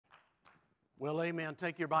Well, amen.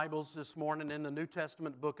 Take your Bibles this morning in the New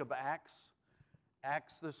Testament book of Acts.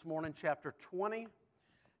 Acts this morning, chapter 20.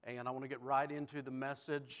 And I want to get right into the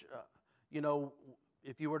message.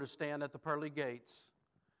 If you were to stand at the pearly gates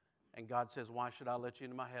and God says, "Why should I let you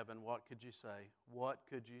into my heaven?" What could you say? What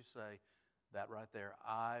could you say? That right there.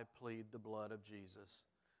 I plead the blood of Jesus.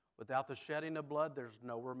 Without the shedding of blood, there's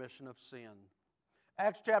no remission of sin.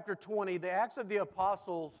 Acts chapter 20, the Acts of the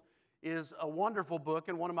Apostles is a wonderful book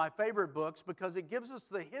and one of my favorite books because it gives us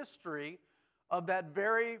the history of that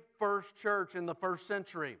very first church in the first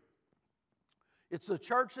century. It's the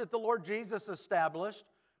church that the Lord Jesus established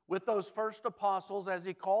with those first apostles as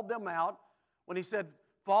He called them out when He said,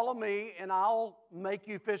 "Follow me and I'll make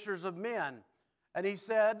you fishers of men." And He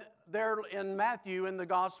said there in Matthew in the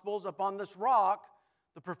Gospels, "Upon this rock,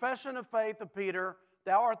 the profession of faith of Peter,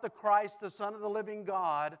 thou art the Christ, the Son of the living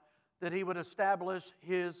God," that He would establish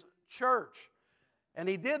His church. And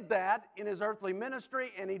He did that in His earthly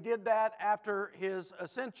ministry, and He did that after His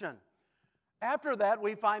ascension. After that,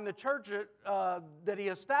 we find the church that He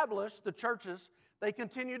established, the churches, they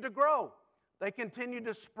continued to grow. They continued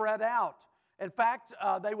to spread out. In fact,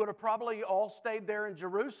 they would have probably all stayed there in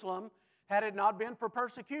Jerusalem had it not been for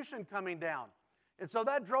persecution coming down. And so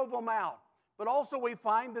that drove them out. But also we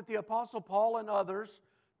find that the Apostle Paul and others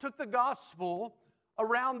took the gospel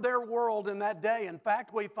around their world in that day. In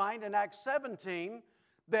fact, we find in Acts 17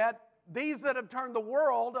 that these that have turned the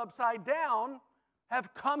world upside down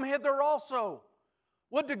have come hither also.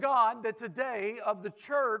 Would to God that today of the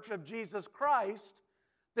church of Jesus Christ,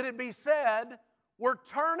 that it be said, we're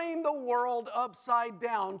turning the world upside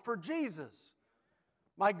down for Jesus.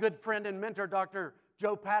 My good friend and mentor, Dr.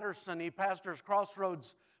 Joe Patterson, he pastors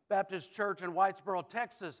Crossroads Baptist Church in Whitesboro,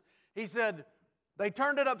 Texas. He said, they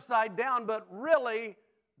turned it upside down, but really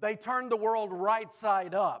they turned the world right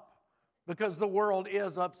side up because the world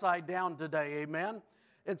is upside down today, amen?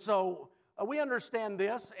 And so we understand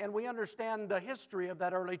this and we understand the history of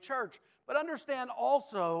that early church, but understand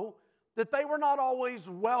also that they were not always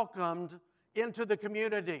welcomed into the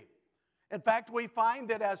community. In fact, we find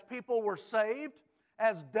that as people were saved,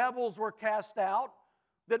 as devils were cast out,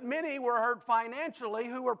 that many were hurt financially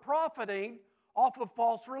who were profiting off of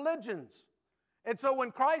false religions. And so when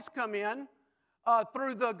Christ come in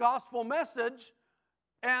through the gospel message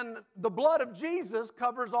and the blood of Jesus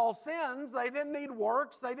covers all sins, they didn't need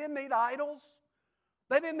works, they didn't need idols,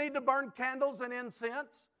 they didn't need to burn candles and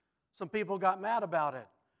incense. Some people got mad about it.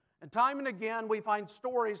 And time and again we find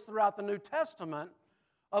stories throughout the New Testament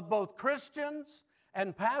of both Christians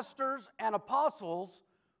and pastors and apostles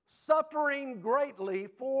suffering greatly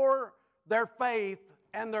for their faith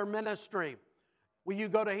and their ministry. When you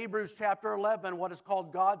go to Hebrews chapter 11, what is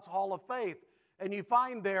called God's Hall of Faith, and you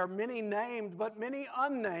find there many named but many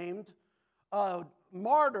unnamed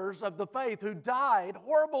martyrs of the faith who died,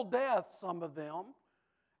 horrible deaths, some of them,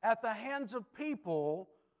 at the hands of people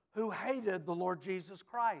who hated the Lord Jesus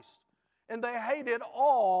Christ. And they hated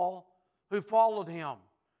all who followed Him.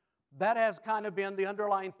 That has kind of been the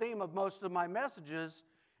underlying theme of most of my messages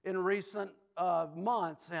in recent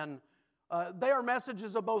months, and they are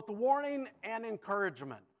messages of both warning and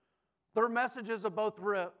encouragement. They're messages of both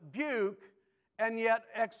rebuke and yet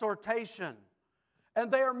exhortation. And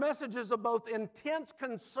they are messages of both intense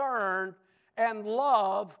concern and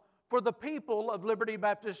love for the people of Liberty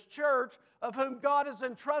Baptist Church, of whom God has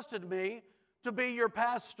entrusted me to be your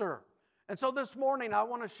pastor. And so this morning I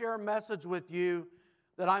want to share a message with you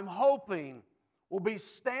that I'm hoping will be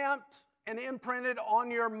stamped and imprinted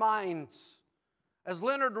on your minds. As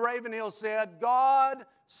Leonard Ravenhill said, "God,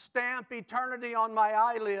 stamp eternity on my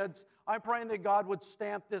eyelids." I'm praying that God would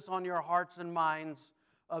stamp this on your hearts and minds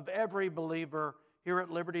of every believer here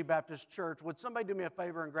at Liberty Baptist Church. Would somebody do me a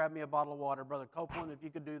favor and grab me a bottle of water? Brother Copeland, if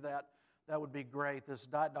you could do that, that would be great. This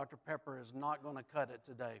Diet Dr. Pepper is not going to cut it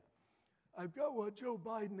today. I've got what Joe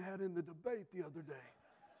Biden had in the debate the other day.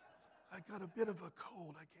 I got a bit of a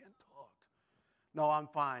cold. I can't talk. No, I'm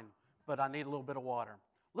fine, but I need a little bit of water.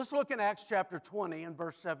 Let's look in Acts chapter 20 and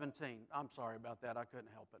verse 17. I'm sorry about that. I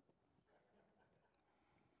couldn't help it.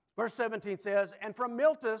 Verse 17 says, "And from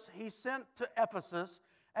Miletus he sent to Ephesus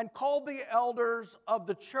and called the elders of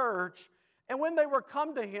the church. And when they were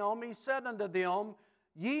come to him, he said unto them,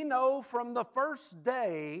 Ye know from the first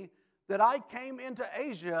day that I came into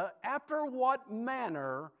Asia, after what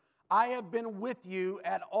manner I have been with you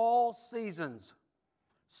at all seasons,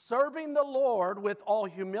 serving the Lord with all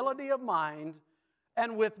humility of mind,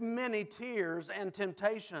 and with many tears and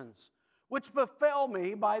temptations, which befell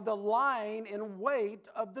me by the lying in wait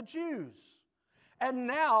of the Jews. And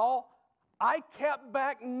now I kept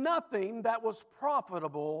back nothing that was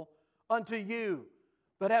profitable unto you,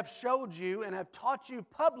 but have showed you and have taught you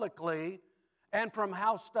publicly and from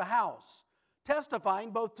house to house,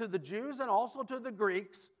 testifying both to the Jews and also to the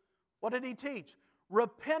Greeks. What did he teach?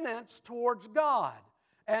 Repentance towards God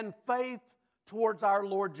and faith towards our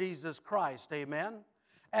Lord Jesus Christ. Amen?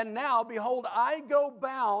 And now, behold, I go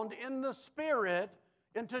bound in the Spirit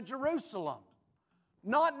into Jerusalem,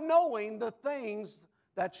 not knowing the things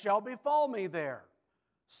that shall befall me there,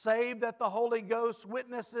 save that the Holy Ghost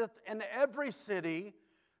witnesseth in every city,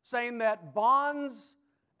 saying that bonds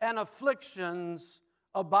and afflictions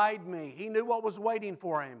abide me. He knew what was waiting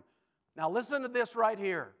for him. Now listen to this right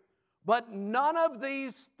here. But none of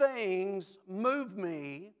these things move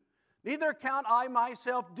me, neither count I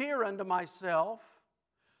myself dear unto myself,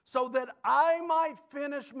 so that I might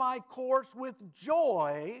finish my course with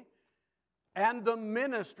joy and the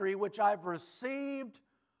ministry which I've received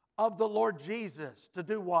of the Lord Jesus. To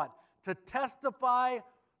do what? To testify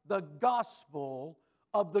the gospel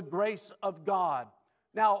of the grace of God.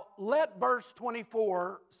 Now, let verse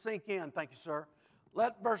 24 sink in. Thank you, sir.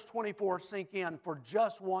 Let verse 24 sink in for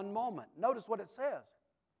just one moment. Notice what it says.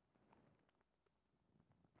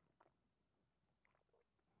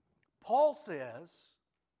 Paul says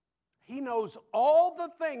he knows all the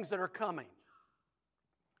things that are coming,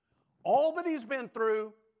 all that he's been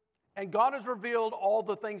through, and God has revealed all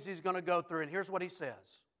the things he's going to go through. And here's what he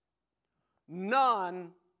says.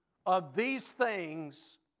 None of these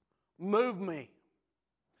things move me.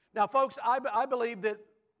 Now, folks, I believe that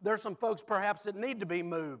there's some folks perhaps that need to be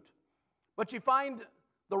moved. But you find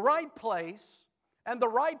the right place and the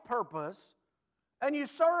right purpose, and you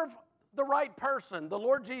serve the right person, the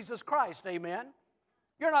Lord Jesus Christ. Amen?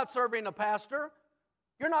 You're not serving a pastor.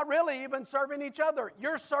 You're not really even serving each other.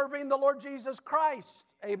 You're serving the Lord Jesus Christ.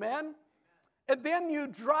 Amen? And then you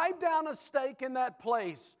drive down a stake in that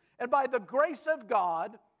place. And by the grace of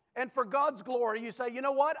God and for God's glory, you say, you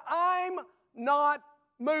know what? I'm not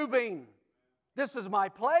moving. This is my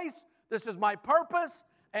place. This is my purpose.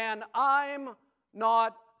 And I'm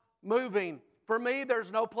not moving. For me,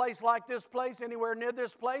 there's no place like this place, anywhere near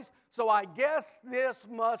this place. So I guess this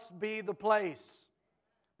must be the place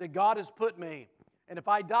that God has put me. And if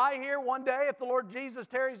I die here one day, if the Lord Jesus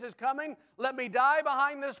tarries his coming, let me die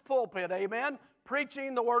behind this pulpit, amen,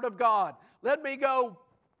 preaching the Word of God. Let me go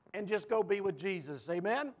and just go be with Jesus,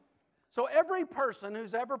 amen? So every person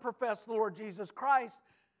who's ever professed the Lord Jesus Christ,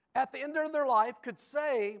 at the end of their life could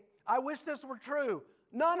say, I wish this were true.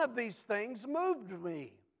 None of these things moved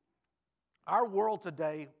me. Our world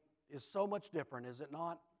today is so much different, is it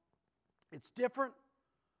not? It's different.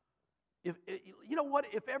 You know what?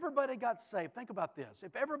 If everybody got saved, think about this.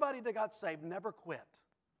 If everybody that got saved never quit,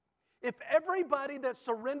 if everybody that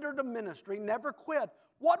surrendered to ministry never quit,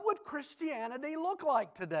 what would Christianity look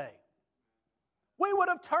like today? We would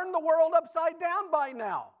have turned the world upside down by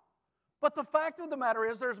now. But the fact of the matter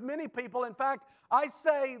is there's many people, in fact, I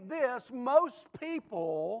say this, most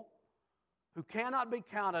people who cannot be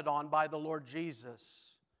counted on by the Lord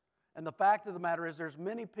Jesus. And the fact of the matter is there's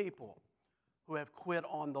many people who have quit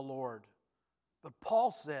on the Lord. But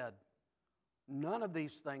Paul said, none of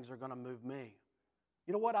these things are going to move me.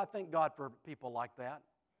 You know what? I thank God for people like that.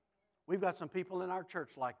 We've got some people in our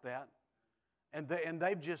church like that. And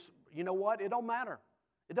they've just, you know what? It don't matter.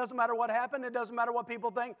 It doesn't matter what happened. It doesn't matter what people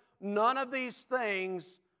think. None of these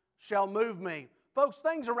things shall move me. Folks,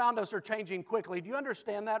 things around us are changing quickly. Do you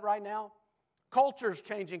understand that right now? Culture's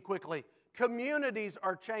changing quickly. Communities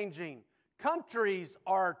are changing. Countries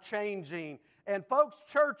are changing. And folks,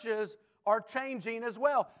 churches are changing as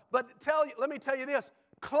well. But let me tell you this.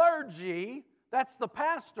 Clergy, that's the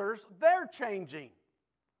pastors, they're changing.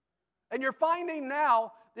 And you're finding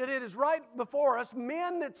now that it is right before us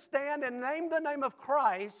men that stand and name the name of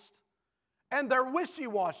Christ, and they're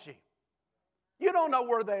wishy-washy. You don't know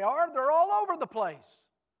where they are. They're all over the place.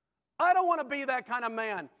 I don't want to be that kind of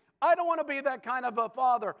man. I don't want to be that kind of a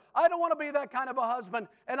father. I don't want to be that kind of a husband.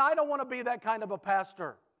 And I don't want to be that kind of a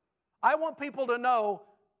pastor. I want people to know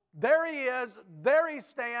there he is, there he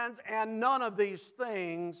stands, and none of these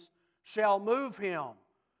things shall move him.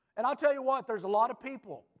 And I'll tell you what, there's a lot of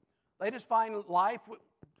people. They just find life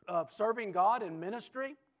of serving God in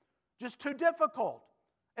ministry just too difficult.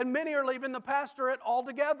 And many are leaving the pastorate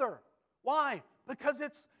altogether. Why? Because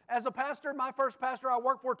it's, as a pastor, my first pastor I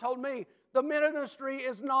worked for told me, the ministry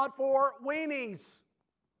is not for weenies,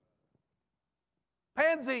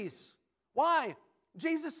 pansies. Why?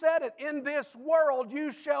 Jesus said it, in this world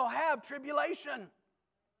you shall have tribulation.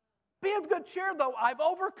 Be of good cheer, though. I've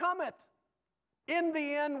overcome it. In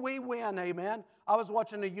the end, we win, amen. I was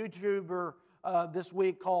watching a YouTuber this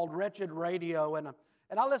week called Wretched Radio, and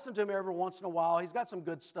I listen to him every once in a while. He's got some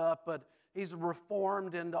good stuff, but he's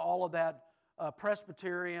reformed into all of that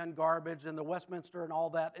Presbyterian garbage and the Westminster and all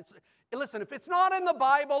that. Listen, if it's not in the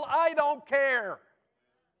Bible, I don't care.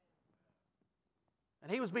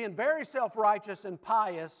 And he was being very self-righteous and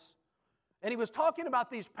pious. And he was talking about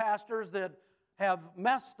these pastors that have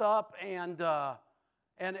messed up and you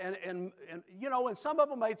know, and some of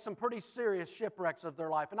them made some pretty serious shipwrecks of their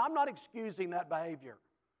life. And I'm not excusing that behavior.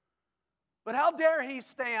 But how dare he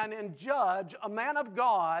stand and judge a man of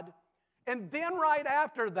God, and then right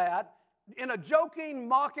after that, in a joking,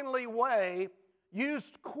 mockingly way,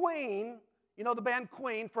 used Queen, you know the band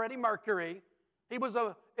Queen, Freddie Mercury. He was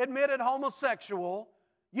an admitted homosexual.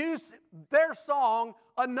 Used their song,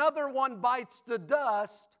 Another One Bites the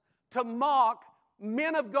Dust, to mock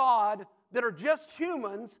men of God that are just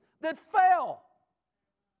humans that fail.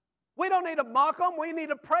 We don't need to mock them. We need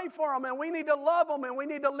to pray for them, and we need to love them, and we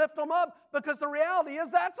need to lift them up, because the reality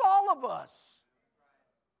is that's all of us.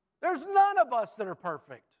 There's none of us that are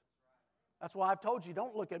perfect. That's why I've told you,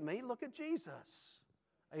 don't look at me, look at Jesus.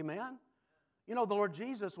 Amen? You know, the Lord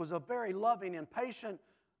Jesus was a very loving and patient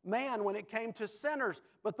man when it came to sinners.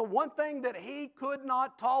 But the one thing that he could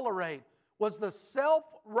not tolerate was the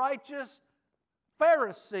self-righteous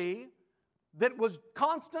Pharisee that was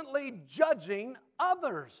constantly judging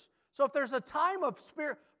others. So if there's a time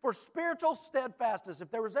for spiritual steadfastness, if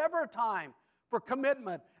there was ever a time for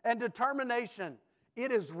commitment and determination,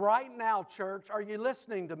 it is right now, church. Are you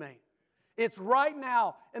listening to me? It's right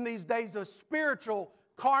now in these days of spiritual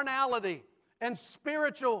carnality and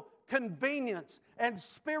spiritual convenience and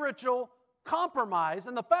spiritual compromise.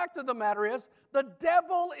 And the fact of the matter is, the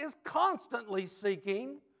devil is constantly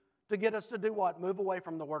seeking to get us to do what? Move away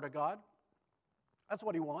from the Word of God. That's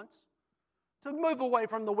what he wants. To move away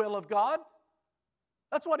from the will of God.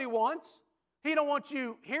 That's what he wants. He don't want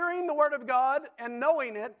you hearing the Word of God and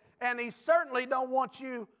knowing it, and he certainly don't want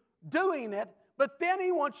you doing it, but then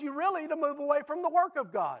he wants you really to move away from the work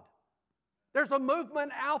of God. There's a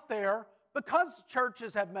movement out there because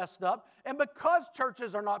churches have messed up and because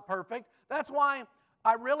churches are not perfect. That's why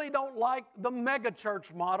I really don't like the mega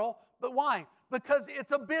church model. But why? Because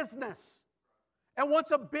it's a business. And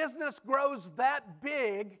once a business grows that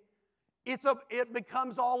big, it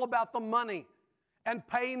becomes all about the money and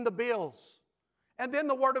paying the bills. And then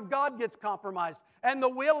the Word of God gets compromised, and the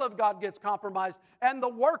will of God gets compromised, and the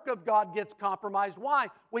work of God gets compromised. Why?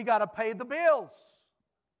 We got to pay the bills.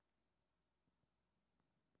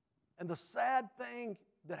 And the sad thing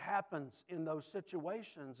that happens in those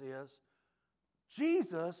situations is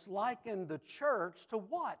Jesus likened the church to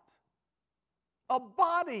what? A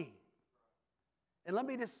body. And let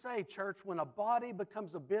me just say, church, when a body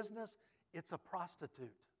becomes a business, it's a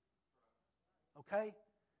prostitute. Okay?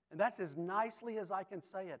 And that's as nicely as I can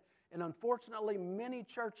say it. And unfortunately, many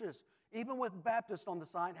churches, even with Baptists on the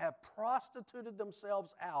side, have prostituted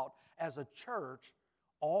themselves out as a church,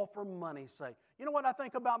 all for money's sake. You know what I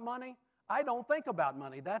think about money? I don't think about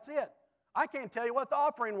money. That's it. I can't tell you what the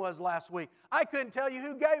offering was last week. I couldn't tell you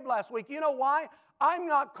who gave last week. You know why? I'm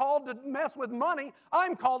not called to mess with money.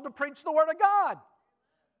 I'm called to preach the Word of God.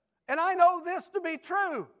 And I know this to be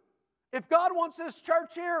true. If God wants this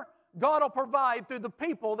church here, God will provide through the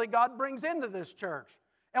people that God brings into this church.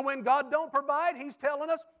 And when God don't provide, He's telling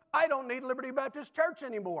us, I don't need Liberty Baptist Church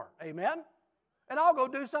anymore. Amen? And I'll go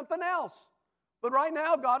do something else. But right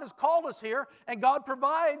now, God has called us here, and God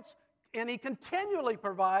provides, and He continually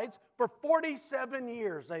provides for 47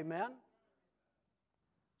 years. Amen?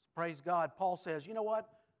 Praise God. Paul says, you know what?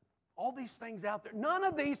 All these things out there, none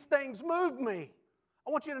of these things move me.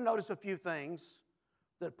 I want you to notice a few things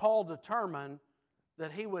that Paul determined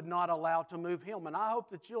that he would not allow to move him. And I hope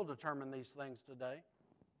that you'll determine these things today.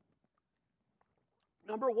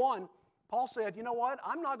 Number one, Paul said, you know what?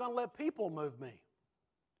 I'm not going to let people move me.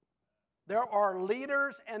 There are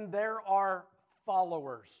leaders and there are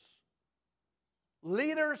followers.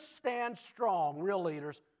 Leaders stand strong, real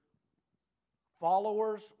leaders.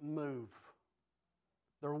 Followers move.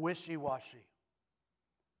 They're wishy-washy.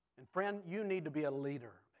 And friend, you need to be a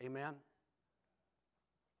leader. Amen?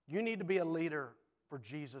 You need to be a leader for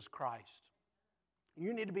Jesus Christ.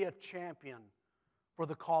 You need to be a champion for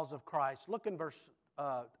the cause of Christ. Look in verse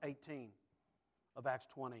 18 of Acts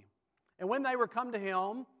 20. And when they were come to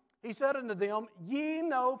him, he said unto them, Ye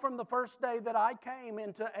know from the first day that I came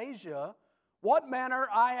into Asia, what manner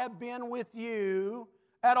I have been with you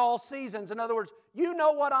at all seasons. In other words, you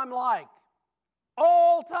know what I'm like.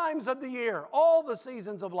 All times of the year, all the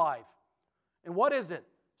seasons of life. And what is it?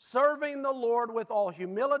 Serving the Lord with all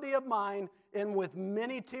humility of mind and with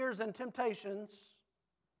many tears and temptations,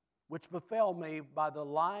 which befell me by the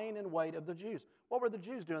lying in wait of the Jews. What were the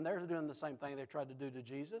Jews doing? They were doing the same thing they tried to do to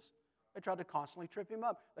Jesus. They tried to constantly trip him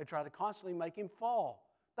up. They tried to constantly make him fall.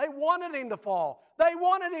 They wanted him to fall. They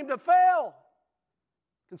wanted him to fail.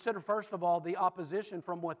 Consider, first of all, the opposition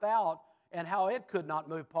from without and how it could not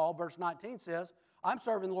move Paul. Verse 19 says, I'm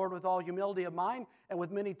serving the Lord with all humility of mind and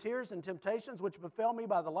with many tears and temptations which befell me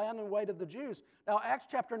by the land and weight of the Jews. Now, Acts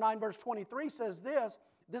chapter 9, verse 23 says this.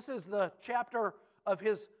 This is the chapter of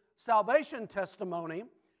his salvation testimony.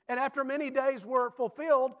 And after many days were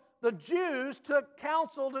fulfilled, the Jews took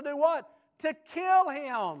counsel to do what? To kill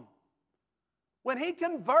him. When he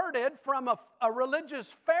converted from a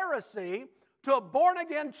religious Pharisee to a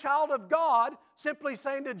born-again child of God, simply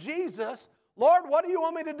saying to Jesus, Lord, what do you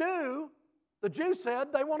want me to do? The Jews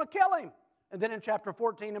said they want to kill him. And then in chapter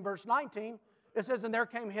 14 and verse 19, it says, And there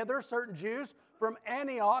came hither certain Jews from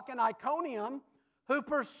Antioch and Iconium who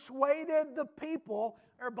persuaded the people.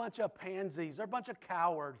 They're a bunch of pansies. They're a bunch of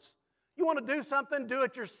cowards. You want to do something, do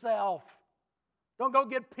it yourself. Don't go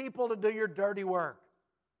get people to do your dirty work.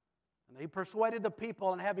 And they persuaded the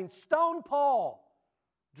people, and having stoned Paul,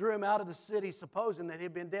 drew him out of the city, supposing that he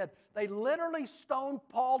had been dead. They literally stoned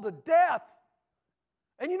Paul to death.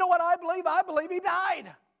 And you know what I believe? I believe he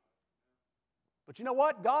died. But you know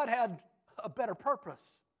what? God had a better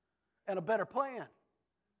purpose and a better plan.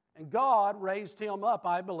 And God raised him up,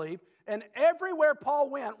 I believe. And everywhere Paul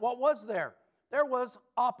went, what was there? There was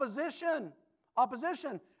opposition.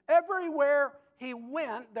 Opposition. Everywhere he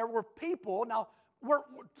went, there were people. Now,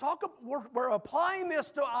 we're applying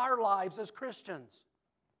this to our lives as Christians.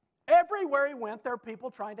 Everywhere he went, there are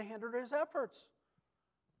people trying to hinder his efforts.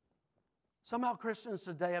 Somehow Christians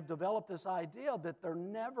today have developed this idea that they're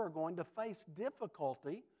never going to face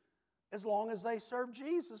difficulty as long as they serve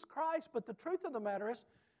Jesus Christ. But the truth of the matter is,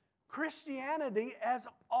 Christianity has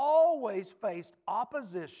always faced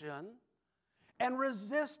opposition and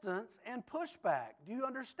resistance and pushback. Do you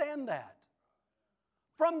understand that?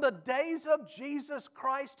 From the days of Jesus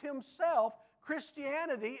Christ himself,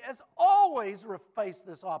 Christianity has always faced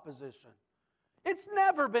this opposition. It's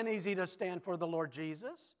never been easy to stand for the Lord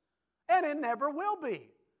Jesus, and it never will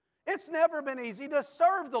be. It's never been easy to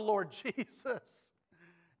serve the Lord Jesus.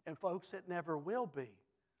 And folks, it never will be.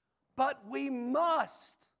 But we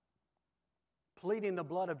must, pleading the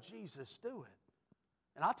blood of Jesus, do it.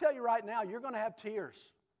 And I'll tell you right now, you're going to have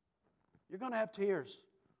tears. You're going to have tears.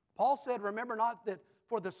 Paul said, remember not that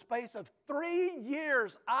for the space of 3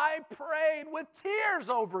 years I prayed with tears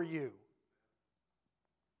over you.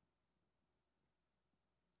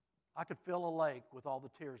 I could fill a lake with all the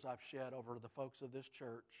tears I've shed over the folks of this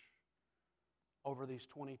church over these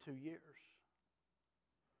 22 years.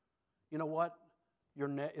 You know what?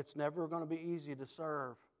 It's never going to be easy to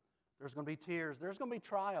serve. There's going to be tears. There's going to be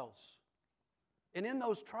trials. And in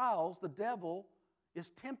those trials, the devil is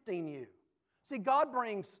tempting you. See, God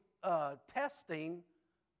brings testing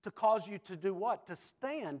to cause you to do what? To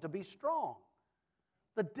stand, to be strong.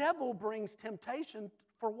 The devil brings temptation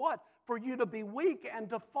for what? For you to be weak and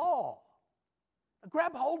to fall.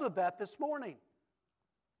 Grab hold of that this morning.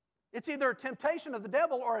 It's either a temptation of the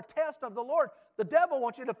devil or a test of the Lord. The devil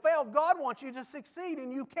wants you to fail. God wants you to succeed,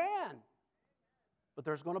 and you can. But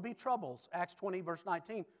there's going to be troubles. Acts 20, verse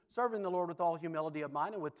 19, serving the Lord with all humility of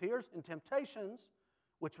mind and with tears and temptations,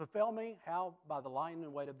 which befell me, how? By the lying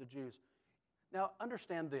in wait of the Jews. Now,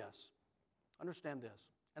 understand this. Understand this.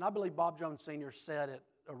 And I believe Bob Jones Sr. said it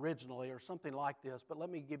originally or something like this, but let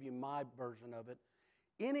me give you my version of it.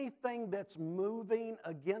 Anything that's moving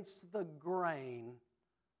against the grain,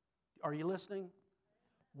 are you listening?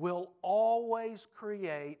 Will always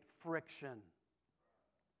create friction.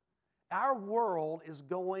 Our world is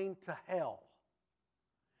going to hell.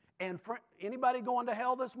 And anybody going to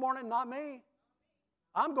hell this morning? Not me.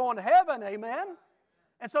 I'm going to heaven, amen?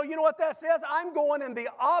 And so you know what that says? I'm going in the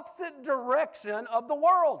opposite direction of the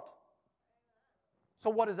world. So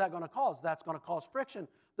what is that going to cause? That's going to cause friction.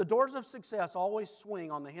 The doors of success always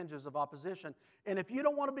swing on the hinges of opposition. And if you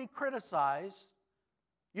don't want to be criticized,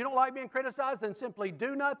 you don't like being criticized, then simply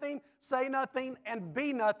do nothing, say nothing, and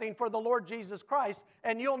be nothing for the Lord Jesus Christ,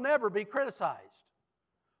 and you'll never be criticized.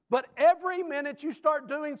 But every minute you start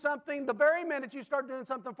doing something, the very minute you start doing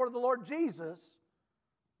something for the Lord Jesus,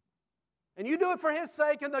 and you do it for His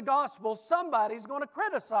sake in the gospel, somebody's going to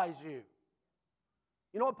criticize you.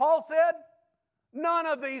 You know what Paul said? None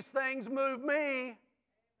of these things move me.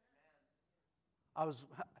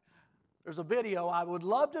 There's a video, I would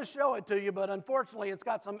love to show it to you, but unfortunately it's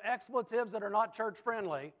got some expletives that are not church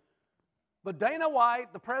friendly. But Dana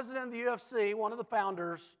White, the president of the UFC, one of the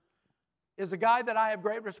founders, is a guy that I have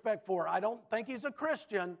great respect for. I don't think he's a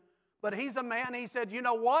Christian, but he's a man. He said, you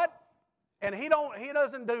know what? And he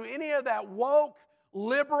doesn't do any of that woke,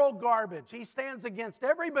 liberal garbage. He stands against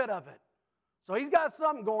every bit of it. So he's got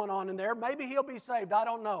something going on in there. Maybe he'll be saved. I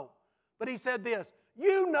don't know. But he said this,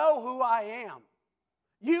 you know who I am.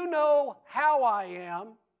 You know how I am.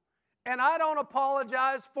 And I don't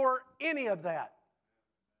apologize for any of that.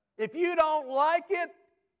 If you don't like it,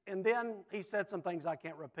 and then he said some things I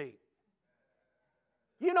can't repeat.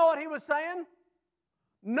 You know what he was saying?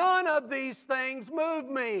 None of these things move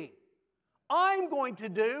me. I'm going to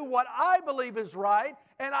do what I believe is right,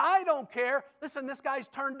 and I don't care. Listen, this guy's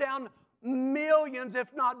turned down millions,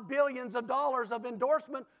 if not billions of dollars of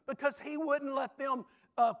endorsement because he wouldn't let them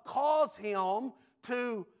cause him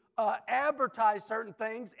to advertise certain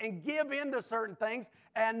things and give in to certain things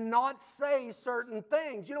and not say certain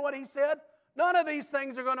things. You know what he said? None of these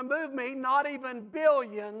things are going to move me, not even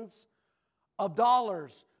billions of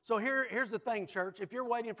dollars. So here's the thing, church. If you're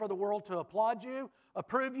waiting for the world to applaud you,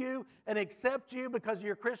 approve you, and accept you because of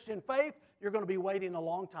your Christian faith, you're going to be waiting a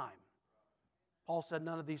long time. Paul said,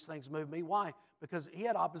 none of these things move me. Why? Because he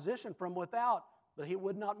had opposition from without, but he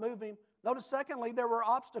would not move him. Notice, secondly, there were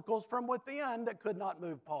obstacles from within that could not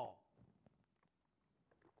move Paul.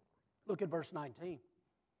 Look at verse 19.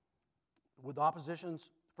 With oppositions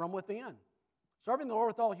from within. Serving the Lord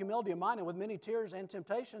with all humility of mind and with many tears and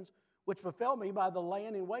temptations, which befell me by the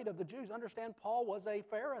laying in wait of the Jews. Understand, Paul was a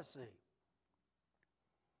Pharisee.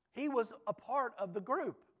 He was a part of the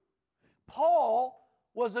group. Paul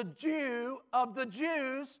was a Jew of the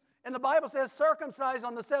Jews, and the Bible says circumcised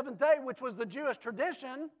on the seventh day, which was the Jewish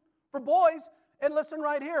tradition for boys. And listen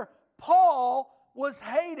right here, Paul was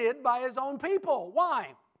hated by his own people. Why?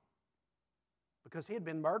 Because he had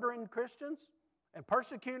been murdering Christians and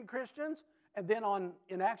persecuting Christians. And then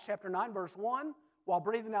in Acts chapter 9, verse 1, while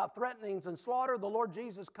breathing out threatenings and slaughter, the Lord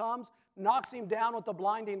Jesus comes, knocks him down with the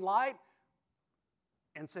blinding light,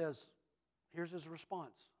 and says, here's his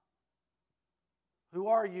response. Who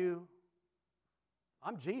are you?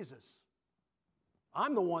 I'm Jesus.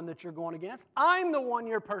 I'm the one that you're going against. I'm the one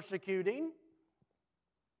you're persecuting.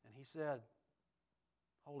 And he said,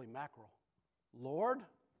 holy mackerel, Lord,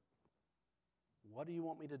 what do you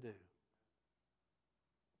want me to do?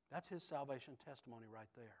 That's his salvation testimony right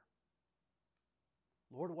there.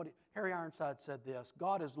 Lord, Harry Ironside said this,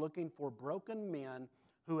 God is looking for broken men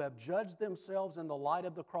who have judged themselves in the light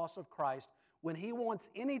of the cross of Christ. When he wants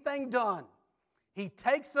anything done, he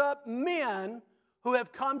takes up men who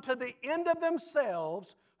have come to the end of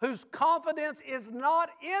themselves, whose confidence is not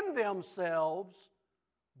in themselves,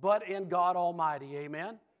 but in God Almighty.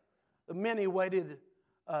 Amen? Many waited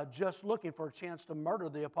just looking for a chance to murder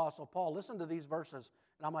the Apostle Paul. Listen to these verses,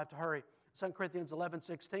 and I'm going to have to hurry. 2 Corinthians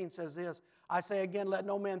 11:16 says this, I say again, let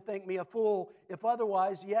no man think me a fool, if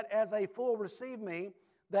otherwise, yet as a fool receive me,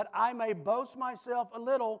 that I may boast myself a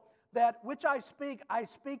little, that which I speak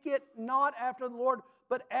it not after the Lord,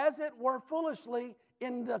 but as it were foolishly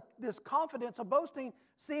in this confidence of boasting,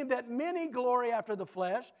 seeing that many glory after the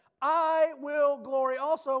flesh, I will glory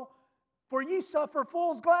also, for ye suffer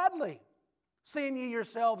fools gladly, seeing ye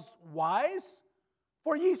yourselves wise.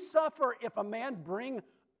 For ye suffer if a man bring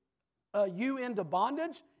you into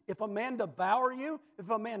bondage, if a man devour you, if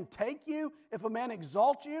a man take you, if a man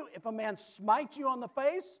exalt you, if a man smite you on the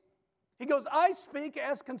face. He goes, I speak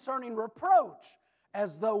as concerning reproach,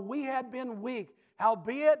 as though we had been weak.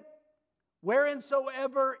 Howbeit,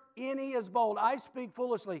 whereinsoever any is bold, I speak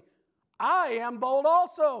foolishly. I am bold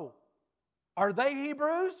also. Are they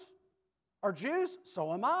Hebrews or Jews?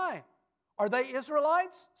 So am I. Are they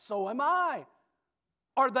Israelites? So am I.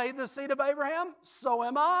 Are they the seed of Abraham? So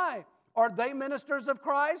am I. Are they ministers of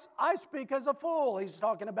Christ? I speak as a fool. He's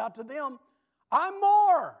talking about to them. I'm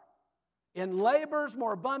more. In labors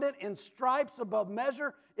more abundant, in stripes above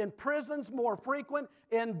measure, in prisons more frequent,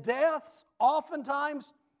 in deaths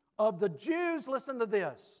oftentimes of the Jews. Listen to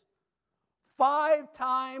this. 5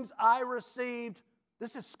 times I received,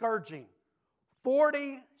 this is scourging,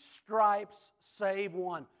 40 stripes save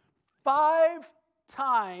one. 5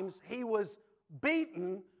 times he was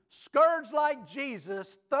beaten, scourged like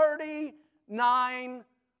Jesus, 39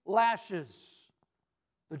 lashes.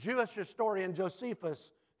 The Jewish historian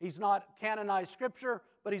Josephus, he's not canonized scripture,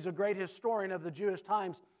 but he's a great historian of the Jewish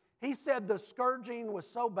times. He said the scourging was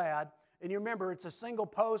so bad, and you remember it's a single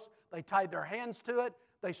post, they tied their hands to it,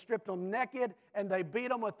 they stripped them naked, and they beat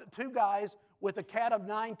them with 2 guys with a cat of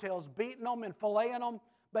 9 tails, beating them and filleting them,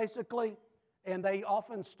 basically. And they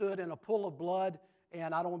often stood in a pool of blood,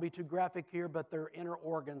 and I don't want to be too graphic here, but their inner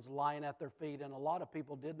organs lying at their feet, and a lot of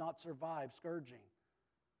people did not survive scourging.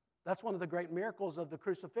 That's one of the great miracles of the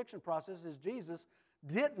crucifixion process is Jesus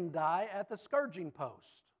didn't die at the scourging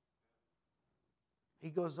post.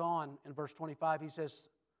 He goes on in verse 25, he says,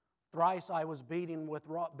 Thrice I was beaten with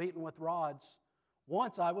rods.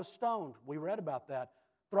 Once I was stoned. We read about that.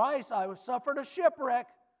 Thrice I suffered a shipwreck.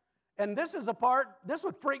 And this is a part, this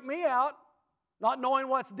would freak me out, not knowing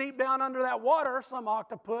what's deep down under that water, some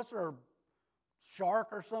octopus or shark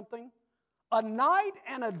or something. A night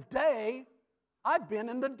and a day I've been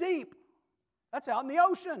in the deep. That's out in the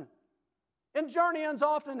ocean. In journeyings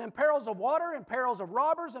often in perils of water, in perils of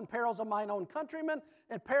robbers, in perils of mine own countrymen,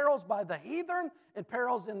 in perils by the heathen, in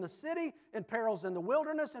perils in the city, in perils in the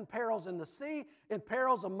wilderness, in perils in the sea, in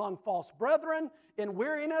perils among false brethren, in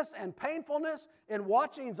weariness and painfulness, in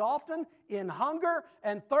watchings often, in hunger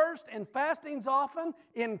and thirst, in fastings often,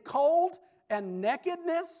 in cold and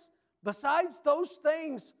nakedness. Besides those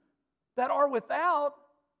things that are without,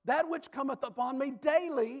 that which cometh upon me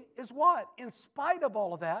daily is what? In spite of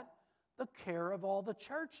all of that, the care of all the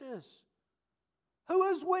churches. Who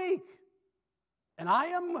is weak? And I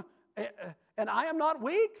am not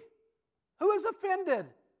weak? Who is offended?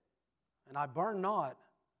 And I burn not.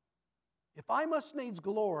 If I must needs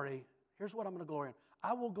glory, here's what I'm going to glory in.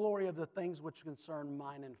 I will glory of the things which concern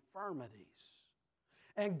mine infirmities.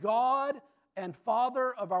 And God and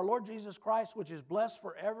Father of our Lord Jesus Christ, which is blessed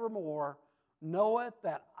forevermore, knoweth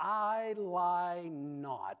that I lie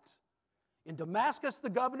not. In Damascus, the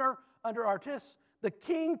governor under Artis, the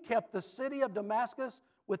king kept the city of Damascus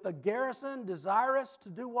with a garrison desirous to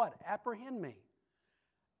do what? Apprehend me.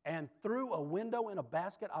 And through a window in a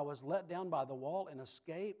basket I was let down by the wall and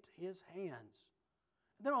escaped his hands.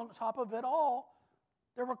 And then on top of it all,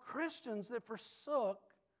 there were Christians that forsook,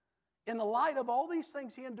 in the light of all these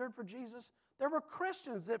things he endured for Jesus, there were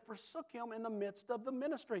Christians that forsook him in the midst of the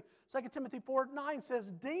ministry. 2 Timothy 4:9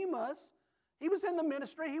 says, Demas, he was in the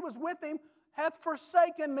ministry, he was with him, hath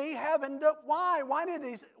forsaken me, why? Why did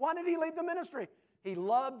he leave the ministry? He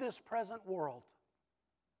loved this present world.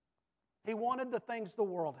 He wanted the things the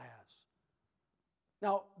world has.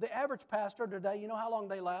 Now, the average pastor today, you know how long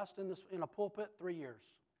they last in a pulpit? 3 years.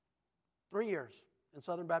 3 years in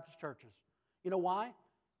Southern Baptist churches. You know why?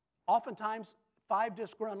 Oftentimes, 5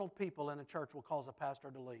 disgruntled people in a church will cause a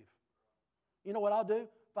pastor to leave. You know what I'll do?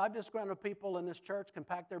 5 disgruntled people in this church can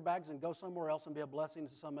pack their bags and go somewhere else and be a blessing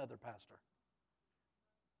to some other pastor.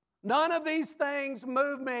 None of these things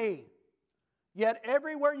move me. Yet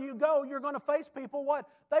everywhere you go, you're going to face people, what?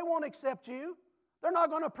 They won't accept you. They're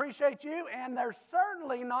not going to appreciate you, and they're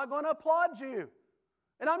certainly not going to applaud you.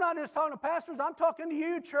 And I'm not just talking to pastors, I'm talking to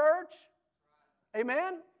you, church.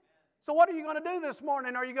 Amen? So what are you going to do this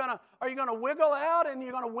morning? Are you going to wiggle out and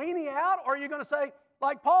you're going to weenie out? Or are you going to say,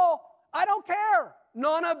 like Paul, I don't care.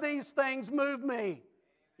 None of these things move me.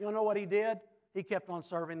 You know what he did? He kept on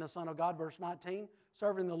serving the Son of God, verse 19.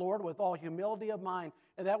 Serving the Lord with all humility of mind.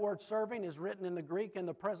 And that word serving is written in the Greek in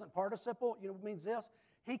the present participle. You know what it means this?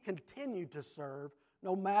 He continued to serve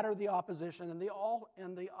no matter the opposition and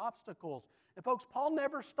the obstacles. And folks, Paul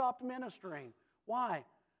never stopped ministering. Why?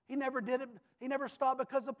 He never did it. He never stopped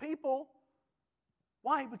because of people.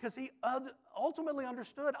 Why? Because he ultimately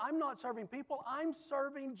understood, I'm not serving people, I'm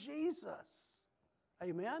serving Jesus.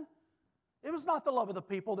 Amen? It was not the love of the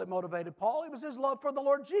people that motivated Paul. It was his love for the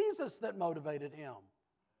Lord Jesus that motivated him.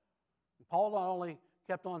 And Paul not only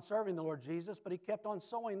kept on serving the Lord Jesus, but he kept on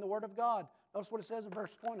sowing the Word of God. Notice what it says in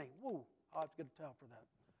verse 20. Woo, I'll have to get a towel for that.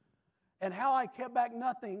 And how I kept back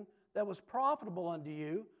nothing that was profitable unto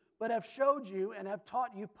you, but have showed you and have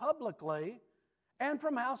taught you publicly and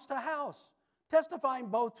from house to house, testifying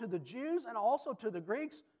both to the Jews and also to the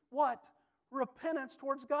Greeks, what? Repentance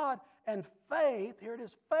towards God and faith, here it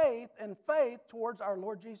is, faith towards our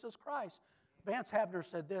Lord Jesus Christ. Vance Havner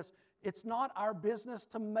said this, it's not our business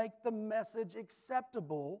to make the message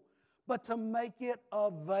acceptable, but to make it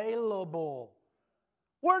available.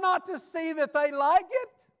 We're not to see that they like it.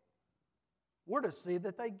 We're to see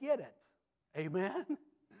that they get it. Amen?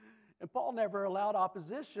 And Paul never allowed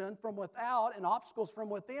opposition from without and obstacles from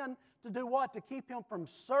within to do what? To keep him from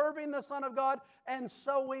serving the Son of God and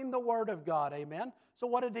sowing the Word of God. Amen? So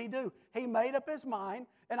what did he do? He made up his mind,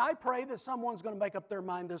 and I pray that someone's going to make up their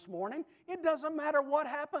mind this morning. It doesn't matter what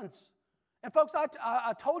happens. And folks,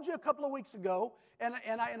 I told you a couple of weeks ago, and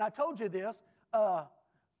I told you this,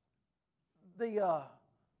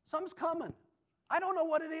 something's coming. I don't know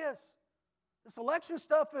what it is. This election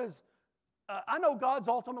stuff is, I know God's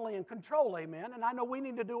ultimately in control, amen, and I know we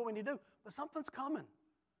need to do what we need to do, but something's coming.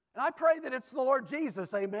 And I pray that it's the Lord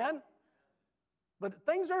Jesus, amen. But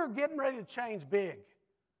things are getting ready to change big.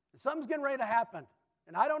 Something's getting ready to happen.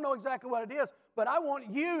 And I don't know exactly what it is, but I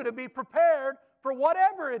want you to be prepared for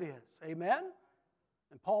whatever it is, amen.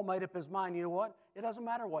 And Paul made up his mind, you know what? It doesn't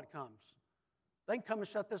matter what comes. They can come and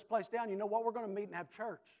shut this place down. You know what? We're going to meet and have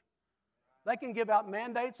church. They can give out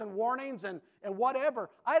mandates and warnings and whatever.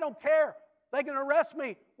 I don't care. They can arrest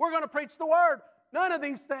me. We're going to preach the Word. None of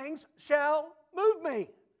these things shall move me.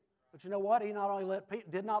 But you know what? He not only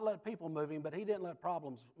did not let people move him, but he didn't let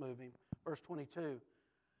problems move him. Verse 22.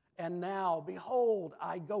 And now, behold,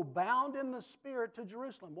 I go bound in the Spirit to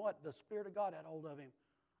Jerusalem. What? The Spirit of God had hold of him.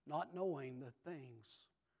 Not knowing the things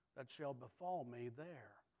that shall befall me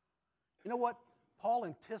there. You know what? Paul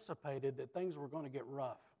anticipated that things were going to get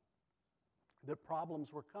rough. That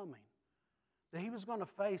problems were coming. That he was going to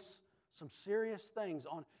face some serious things.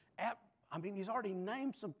 He's already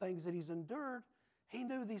named some things that he's endured. He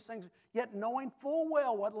knew these things. Yet knowing full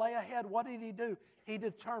well what lay ahead, what did he do? He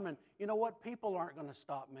determined, you know what? People aren't going to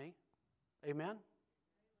stop me. Amen?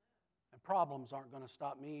 And problems aren't going to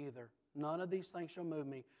stop me either. None of these things shall move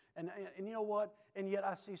me. And you know what? And yet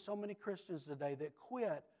I see so many Christians today that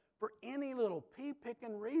quit for any little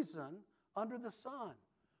pea-picking reason under the sun.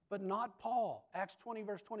 But not Paul. Acts 20,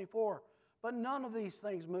 verse 24. But none of these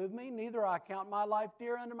things move me, neither I count my life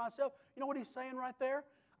dear unto myself. You know what he's saying right there?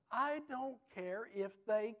 I don't care if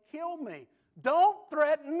they kill me. Don't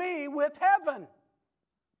threaten me with heaven.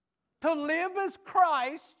 To live is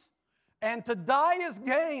Christ, and to die is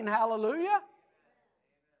gain. Hallelujah.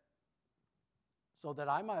 So that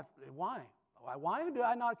I might, why? Why do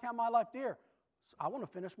I not count my life dear? I want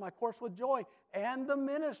to finish my course with joy and the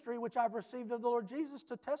ministry which I've received of the Lord Jesus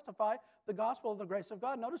to testify the gospel of the grace of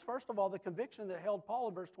God. Notice, first of all, the conviction that held Paul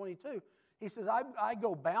in verse 22. He says, I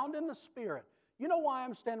go bound in the Spirit. You know why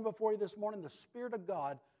I'm standing before you this morning? The Spirit of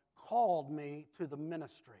God called me to the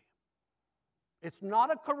ministry. It's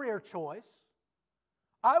not a career choice.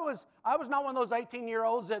 I was not one of those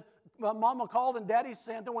 18-year-olds that Mama called and Daddy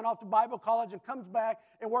sent and went off to Bible college and comes back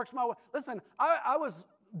and works my way. Listen, I was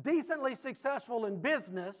decently successful in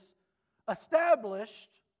business, established,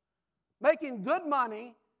 making good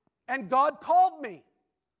money, and God called me.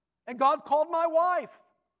 And God called my wife.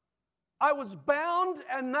 I was bound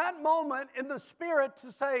in that moment in the Spirit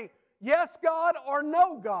to say, yes, God, or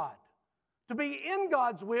no, God. To be in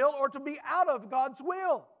God's will or to be out of God's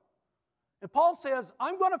will. And Paul says,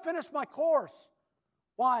 I'm going to finish my course.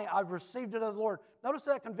 Why? I've received it of the Lord. Notice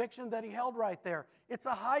that conviction that he held right there. It's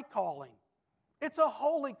a high calling. It's a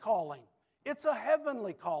holy calling. It's a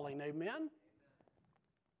heavenly calling. Amen?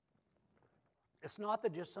 It's not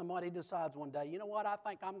that just somebody decides one day, you know what, I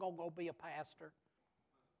think I'm going to go be a pastor.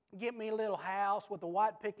 Get me a little house with a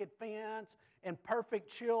white picket fence and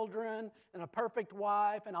perfect children and a perfect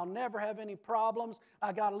wife, and I'll never have any problems.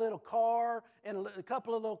 I got a little car and a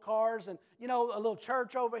couple of little cars and, you know, a little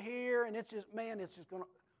church over here, and it's just, man, it's just going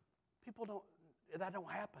to, that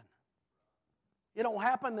don't happen. It don't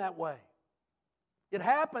happen that way. It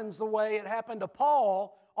happens the way it happened to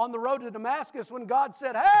Paul on the road to Damascus when God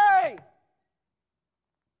said, hey,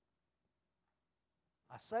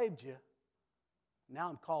 I saved you. Now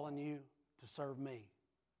I'm calling you to serve me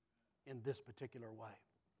in this particular way.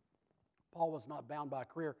 Paul was not bound by a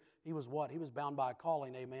career. He was what? He was bound by a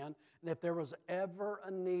calling, amen? And if there was ever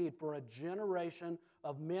a need for a generation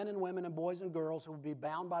of men and women and boys and girls who would be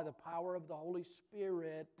bound by the power of the Holy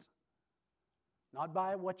Spirit, not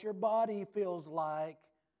by what your body feels like,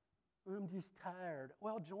 I'm just tired.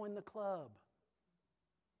 Well, join the club.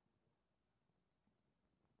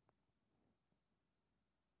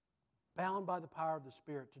 Bound by the power of the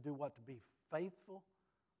Spirit to do what? To be faithful,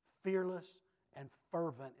 fearless, and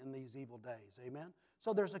fervent in these evil days. Amen?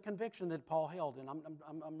 So there's a conviction that Paul held, and I'm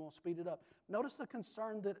going to speed it up. Notice the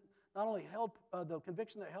concern that not only held, the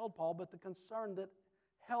conviction that held Paul, but the concern that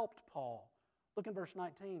helped Paul. Look in verse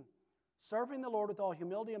 19. Serving the Lord with all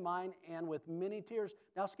humility of mind and with many tears.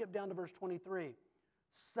 Now skip down to verse 23.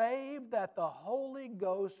 Save that the Holy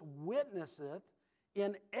Ghost witnesseth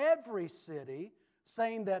in every city,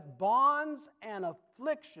 saying that bonds and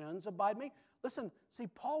afflictions abide me. Listen, see,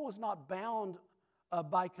 Paul was not bound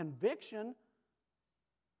by conviction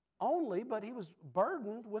only, but he was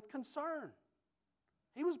burdened with concern.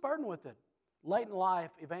 He was burdened with it. Late in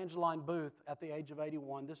life, Evangeline Booth, at the age of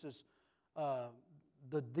 81, this is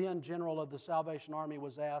the then general of the Salvation Army,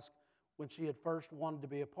 was asked when she had first wanted to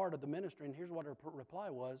be a part of the ministry, and here's what her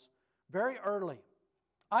reply was. Very early,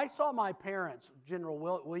 I saw my parents, General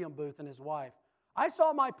William Booth and his wife, I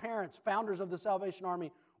saw my parents, founders of the Salvation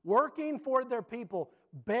Army, working for their people,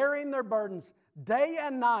 bearing their burdens day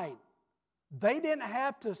and night. They didn't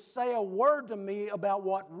have to say a word to me about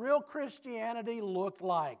what real Christianity looked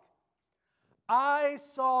like. I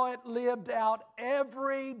saw it lived out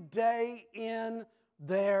every day in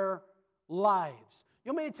their lives.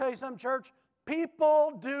 You want me to tell you something, church?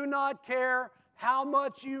 People do not care how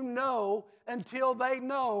much you know until they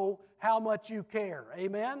know how much you care.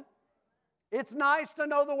 Amen? It's nice to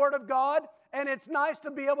know the Word of God, and it's nice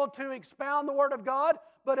to be able to expound the Word of God,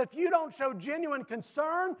 but if you don't show genuine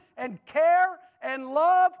concern and care and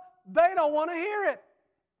love, they don't want to hear it.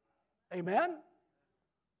 Amen?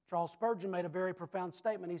 Charles Spurgeon made a very profound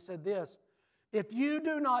statement. He said this, if you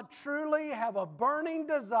do not truly have a burning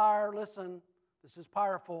desire, listen, this is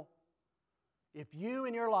powerful. If you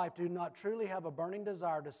in your life do not truly have a burning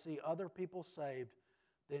desire to see other people saved,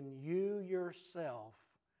 then you yourself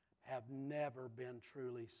have never been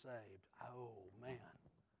truly saved. Oh, man.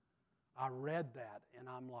 I read that and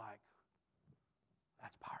I'm like,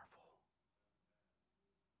 that's powerful.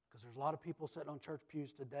 Because there's a lot of people sitting on church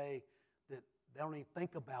pews today that they don't even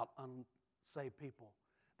think about unsaved people.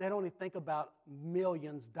 They don't even think about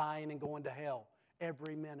millions dying and going to hell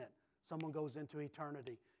every minute. Someone goes into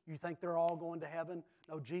eternity. You think they're all going to heaven?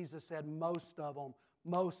 No, Jesus said most of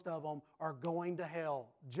them are going to hell.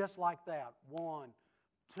 Just like that. 1,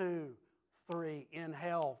 2, 3 in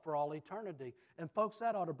hell for all eternity. And folks,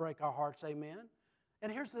 that ought to break our hearts, amen?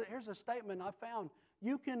 And here's a statement I found.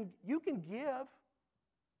 You can give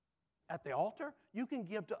at the altar. You can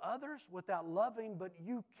give to others without loving, but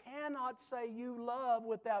you cannot say you love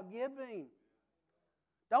without giving.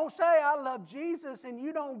 Don't say I love Jesus and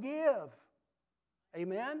you don't give.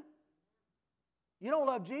 Amen? You don't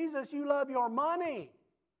love Jesus, you love your money.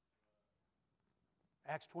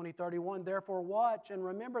 Acts 20:31, therefore watch and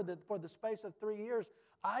remember that for the space of 3 years,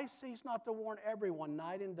 I cease not to warn everyone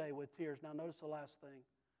night and day with tears. Now notice the last thing.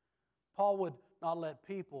 Paul would not let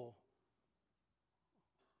people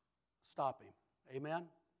stop him. Amen?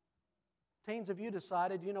 Teens, have you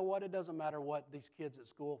decided, you know what, it doesn't matter what these kids at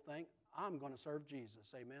school think. I'm going to serve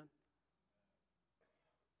Jesus. Amen?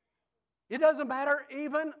 It doesn't matter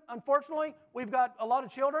even, unfortunately, we've got a lot of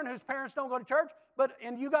children whose parents don't go to church,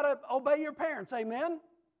 and you got to obey your parents, amen?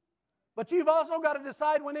 But you've also got to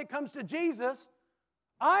decide when it comes to Jesus,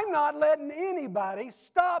 I'm not letting anybody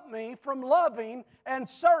stop me from loving and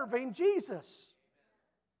serving Jesus.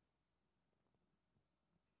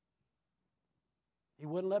 He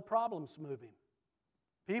wouldn't let problems move him.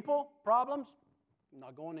 People, problems,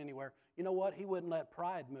 not going anywhere. You know what? He wouldn't let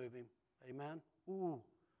pride move him, amen? Ooh.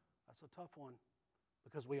 That's a tough one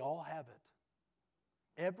because we all have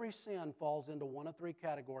it. Every sin falls into one of 3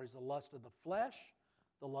 categories: the lust of the flesh,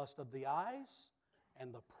 the lust of the eyes,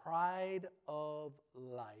 and the pride of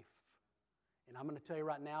life. And I'm going to tell you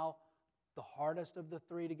right now, the hardest of the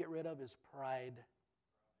 3 to get rid of is pride.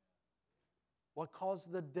 What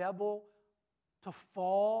caused the devil to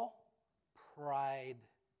fall? Pride.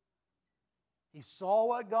 He saw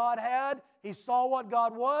what God had. He saw what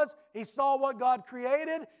God was. He saw what God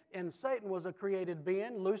created. And Satan was a created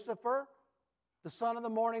being, Lucifer, the son of the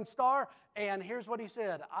morning star. And here's what he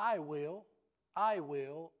said, I will.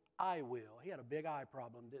 He had a big I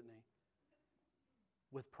problem, didn't he?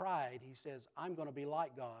 With pride, he says, I'm going to be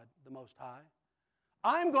like God, the Most High.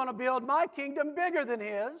 I'm going to build my kingdom bigger than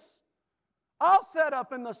his. I'll set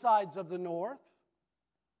up in the sides of the north.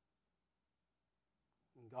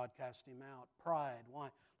 And God cast him out. Pride. Why?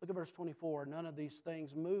 Look at verse 24. None of these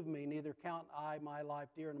things move me, neither count I my life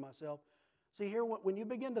dear unto myself. See, here, when you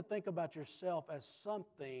begin to think about yourself as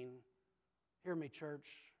something, hear me, church,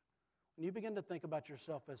 when you begin to think about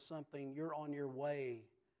yourself as something, you're on your way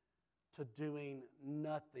to doing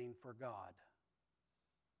nothing for God.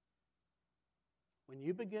 When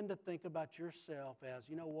you begin to think about yourself as,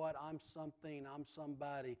 you know what, I'm something, I'm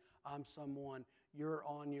somebody, I'm someone, you're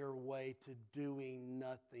on your way to doing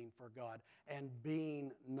nothing for God and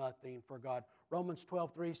being nothing for God. Romans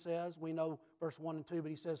 12:3 says, we know verse 1 and 2,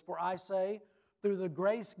 but he says, for I say, through the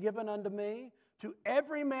grace given unto me, to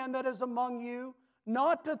every man that is among you,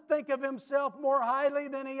 not to think of himself more highly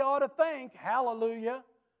than he ought to think, hallelujah,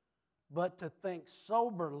 but to think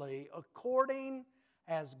soberly according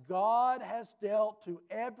as God has dealt to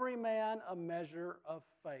every man a measure of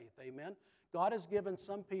faith. Amen. God has given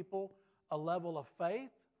some people a level of faith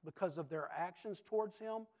because of their actions towards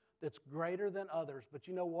him that's greater than others. But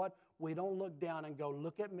you know what? We don't look down and go,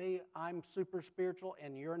 look at me, I'm super spiritual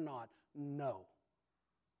and you're not. No.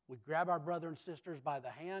 We grab our brothers and sisters by the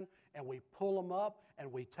hand and we pull them up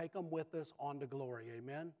and we take them with us on to glory.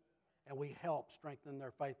 Amen? And we help strengthen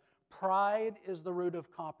their faith. Pride is the root of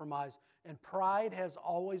compromise, and pride has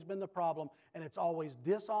always been the problem, and it's always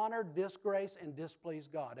dishonored, disgrace, and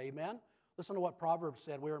displeased God. Amen? Listen to what Proverbs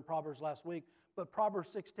said. We were in Proverbs last week, but Proverbs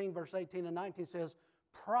 16, verse 18 and 19 says,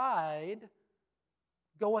 pride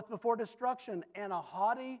goeth before destruction, and a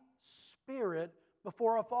haughty spirit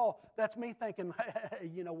before a fall. That's me thinking,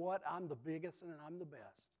 you know what? I'm the biggest and I'm the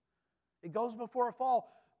best. It goes before a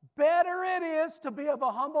fall. Better it is to be of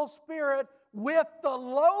a humble spirit with the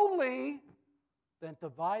lowly than to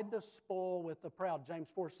divide the spoil with the proud. James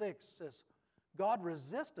 4:6 says, God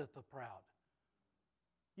resisteth the proud.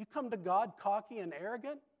 You come to God cocky and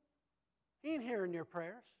arrogant, He ain't hearing your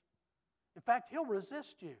prayers. In fact, He'll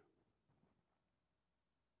resist you.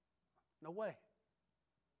 No way.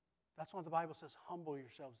 That's why the Bible says, humble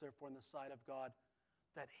yourselves therefore in the sight of God,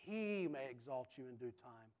 that He may exalt you in due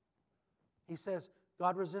time. He says,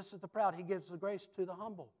 God resisteth the proud. He gives the grace to the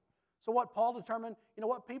humble. So what Paul determined, you know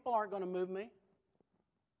what? People aren't going to move me.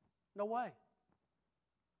 No way.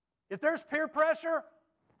 If there's peer pressure,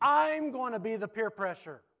 I'm going to be the peer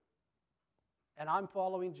pressure. And I'm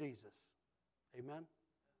following Jesus. Amen?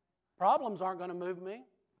 Problems aren't going to move me.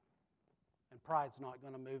 And pride's not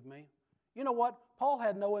going to move me. You know what? Paul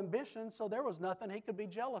had no ambition, so there was nothing he could be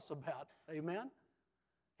jealous about. Amen?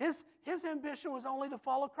 His ambition was only to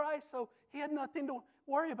follow Christ, so he had nothing to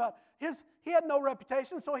worry about. He had no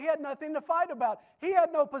reputation, so he had nothing to fight about. He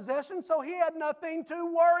had no possession, so he had nothing to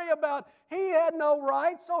worry about. He had no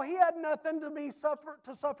rights, so he had nothing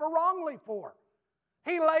to suffer wrongly for.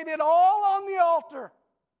 He laid it all on the altar.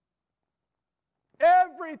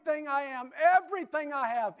 Everything I am, everything I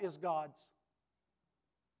have is God's.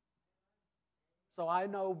 So I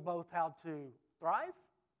know both how to thrive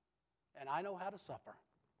and I know how to suffer.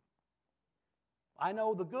 I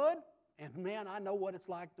know the good, and man, I know what it's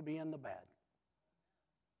like to be in the bad.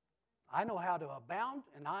 I know how to abound,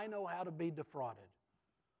 and I know how to be defrauded.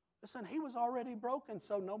 Listen, he was already broken,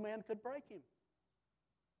 so no man could break him.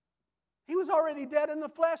 He was already dead in the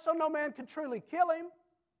flesh, so no man could truly kill him.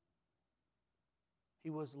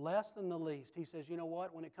 He was less than the least. He says, you know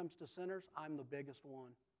what? When it comes to sinners, I'm the biggest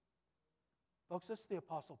one. Folks, this is the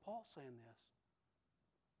Apostle Paul saying this.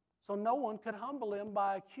 So no one could humble him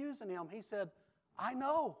by accusing him. He said, I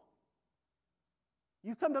know.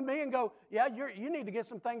 You come to me and go, yeah, you need to get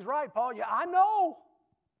some things right, Paul. Yeah, I know.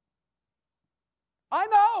 I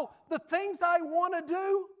know. The things I want to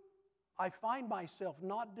do, I find myself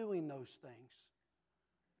not doing those things.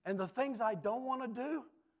 And the things I don't want to do,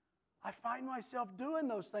 I find myself doing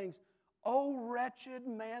those things. Oh, wretched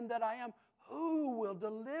man that I am, who will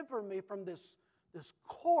deliver me from this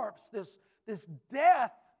corpse, this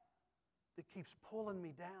death that keeps pulling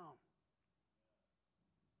me down?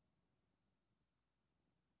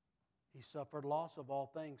 He suffered loss of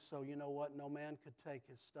all things, so you know what? No man could take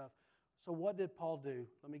his stuff. So what did Paul do?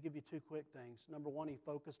 Let me give you two quick things. Number one, he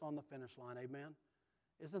focused on the finish line. Amen?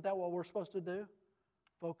 Isn't that what we're supposed to do?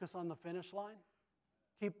 Focus on the finish line?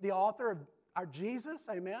 Keep the author of our Jesus.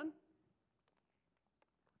 Amen?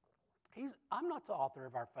 I'm not the author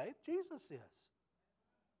of our faith. Jesus is.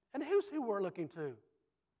 And who's who we're looking to?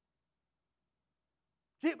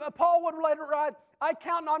 Paul would later write, I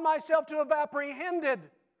count on myself to have apprehended.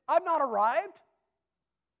 I've not arrived.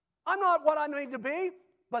 I'm not what I need to be.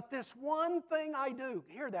 But this one thing I do.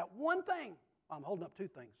 Hear that? One thing. I'm holding up two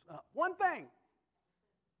things. One thing.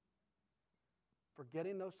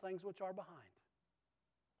 Forgetting those things which are behind.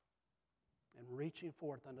 And reaching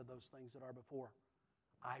forth unto those things that are before.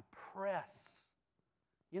 I press.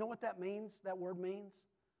 You know what that means? That word means?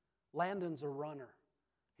 Landon's a runner.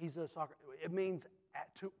 He's a soccer. It means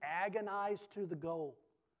to agonize to the goal.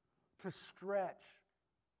 To stretch.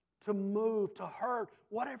 To move. To hurt.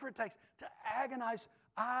 Whatever it takes. To agonize.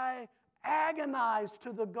 I agonize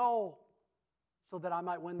to the goal so that I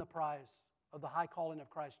might win the prize of the high calling of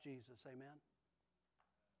Christ Jesus. Amen?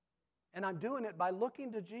 And I'm doing it by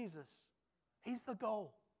looking to Jesus. He's the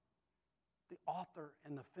goal. The author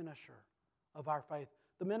and the finisher of our faith.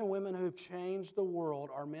 The men and women who've changed the world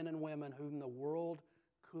are men and women whom the world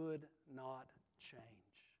could not change.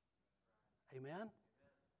 Amen?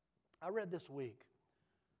 I read this week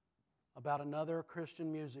about another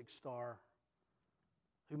Christian music star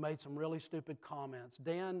who made some really stupid comments.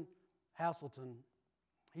 Dan Haselton,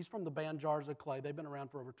 he's from the band Jars of Clay. They've been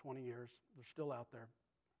around for over 20 years. They're still out there.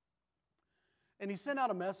 And he sent out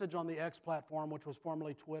a message on the X platform, which was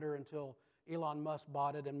formerly Twitter until Elon Musk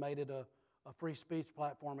bought it and made it a free speech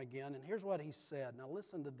platform again. And here's what he said. Now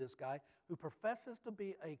listen to this guy who professes to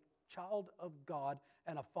be a child of God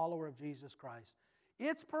and a follower of Jesus Christ.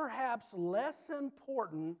 It's perhaps less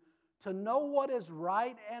important to know what is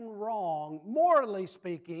right and wrong, morally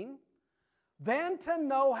speaking, than to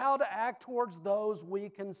know how to act towards those we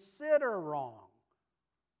consider wrong.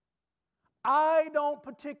 I don't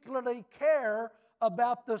particularly care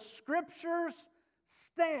about the Scripture's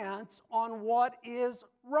stance on what is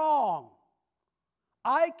wrong.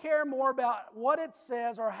 I care more about what it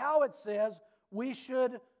says or how it says we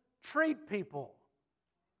should treat people.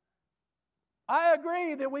 I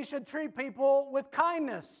agree that we should treat people with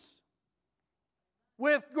kindness,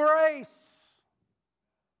 with grace,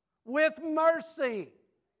 with mercy.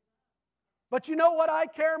 But you know what I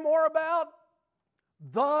care more about?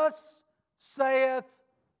 Thus saith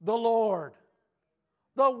the Lord.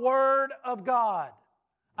 The Word of God.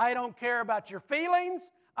 I don't care about your feelings.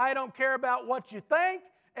 I don't care about what you think.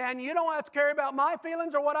 And you don't have to care about my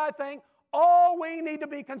feelings or what I think. All we need to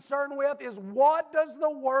be concerned with is what does the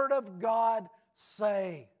Word of God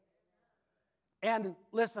say? And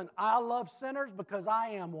listen, I love sinners because I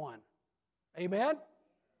am one. Amen?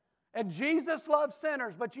 And Jesus loved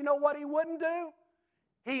sinners, but you know what He wouldn't do?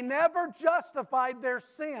 He never justified their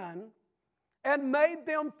sin and made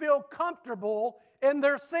them feel comfortable in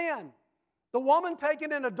their sin. The woman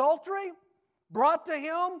taken in adultery, brought to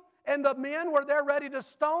Him, and the men were there ready to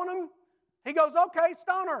stone him. He goes, okay,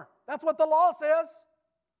 stone her. That's what the law says.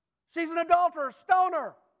 She's an adulterer, stone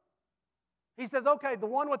her. He says, okay, the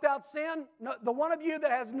one without sin, the one of you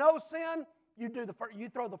that has no sin, you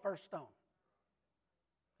throw the first stone.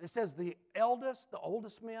 It says the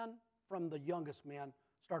oldest men from the youngest men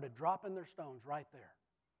started dropping their stones right there.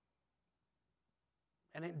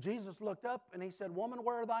 And Jesus looked up and He said, woman,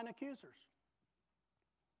 where are thine accusers?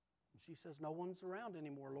 And she says, no one's around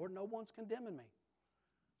anymore, Lord. No one's condemning me.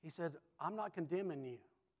 He said, I'm not condemning you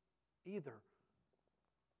either.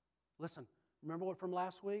 Listen, remember what from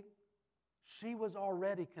last week? She was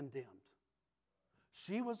already condemned.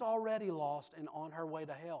 She was already lost and on her way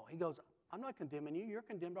to hell. He goes, I'm not condemning you. You're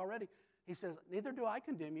condemned already. He says, neither do I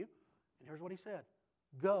condemn you. And here's what He said.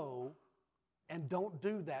 Go and don't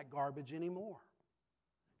do that garbage anymore.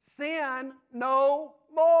 Sin no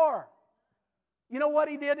more. You know what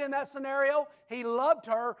He did in that scenario? He loved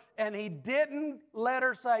her and He didn't let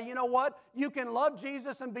her say, you know what? You can love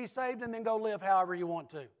Jesus and be saved and then go live however you want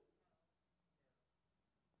to.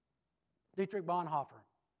 Dietrich Bonhoeffer,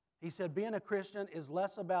 he said, being a Christian is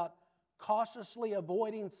less about cautiously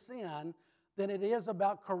avoiding sin than it is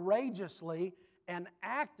about courageously and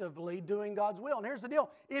actively doing God's will. And here's the deal.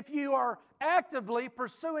 If you are actively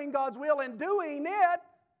pursuing God's will and doing it,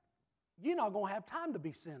 you're not going to have time to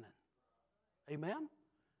be sinning. Amen?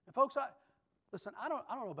 And folks, listen, I don't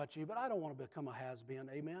know about you, but I don't want to become a has-been.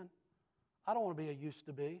 Amen? I don't want to be a used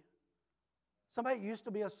to be. Somebody used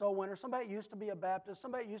to be a soul winner. Somebody used to be a Baptist.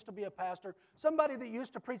 Somebody used to be a pastor. Somebody that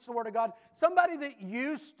used to preach the Word of God. Somebody that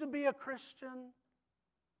used to be a Christian.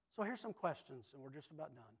 So here's some questions, and we're just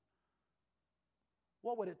about done.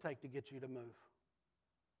 What would it take to get you to move?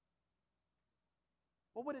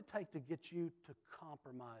 What would it take to get you to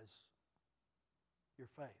compromise your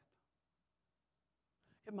faith?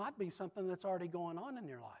 It might be something that's already going on in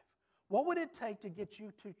your life. What would it take to get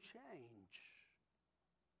you to change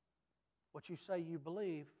what you say you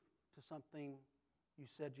believe to something you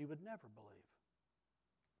said you would never believe?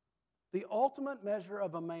 The ultimate measure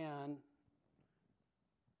of a man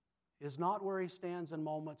is not where he stands in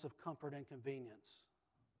moments of comfort and convenience.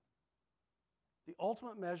 The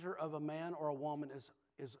ultimate measure of a man or a woman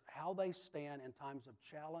is how they stand in times of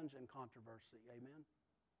challenge and controversy. Amen?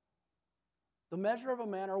 The measure of a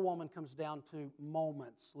man or a woman comes down to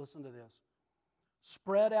moments, listen to this,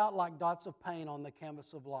 spread out like dots of paint on the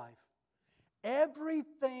canvas of life.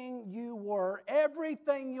 Everything you were,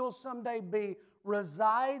 everything you'll someday be,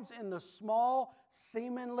 resides in the small,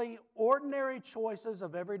 seemingly ordinary choices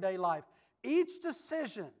of everyday life. Each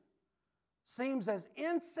decision seems as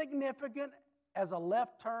insignificant as a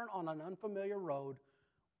left turn on an unfamiliar road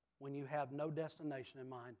when you have no destination in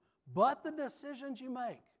mind. But the decisions you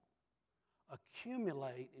make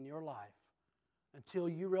accumulate in your life until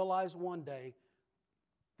you realize one day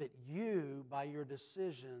that you, by your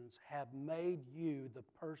decisions, have made you the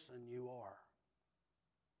person you are.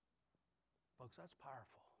 Folks, that's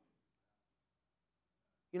powerful.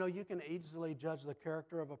 You know, you can easily judge the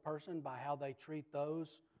character of a person by how they treat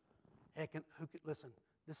those. Listen,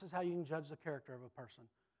 this is how you can judge the character of a person.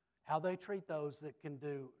 How they treat those that can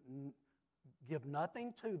give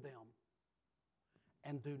nothing to them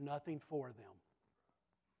and do nothing for them.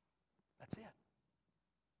 That's it.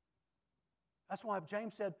 That's why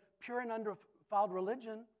James said, pure and undefiled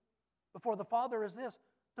religion before the Father is this,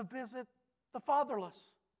 to visit the fatherless.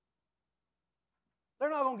 They're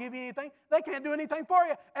not going to give you anything. They can't do anything for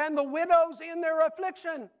you. And the widows in their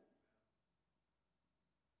affliction.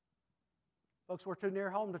 Folks, we're too near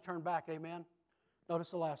home to turn back, amen? Notice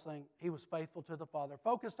the last thing. He was faithful to the Father.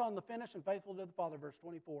 Focused on the finish and faithful to the Father, verse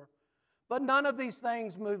 24. But none of these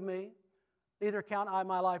things move me. Neither count I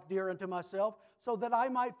my life dear unto myself, so that I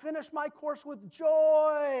might finish my course with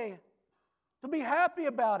joy, to be happy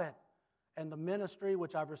about it, and the ministry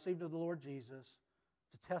which I've received of the Lord Jesus,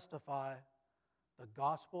 to testify the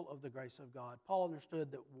gospel of the grace of God. Paul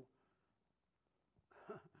understood that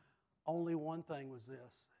only one thing was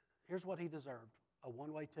this. Here's what he deserved, a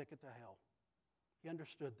one-way ticket to hell. He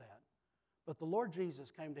understood that. But the Lord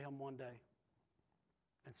Jesus came to him one day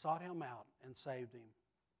and sought him out and saved him.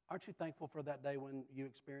 Aren't you thankful for that day when you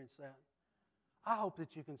experienced that? I hope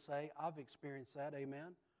that you can say, I've experienced that,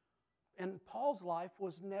 amen. And Paul's life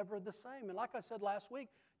was never the same. And like I said last week,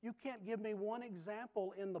 you can't give me one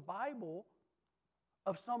example in the Bible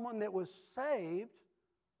of someone that was saved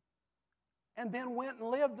and then went and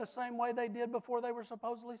lived the same way they did before they were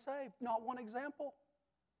supposedly saved. Not one example.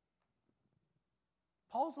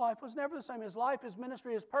 Paul's life was never the same. His life, his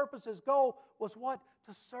ministry, his purpose, his goal was what?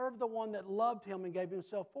 To serve the one that loved him and gave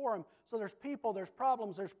himself for him. So there's people, there's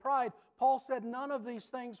problems, there's pride. Paul said, none of these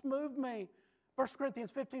things move me. 1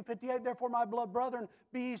 Corinthians 15:58, therefore, my beloved brethren,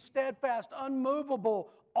 be ye steadfast, unmovable,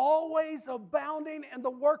 always abounding in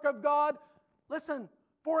the work of God. Listen,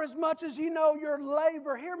 for as much as you know your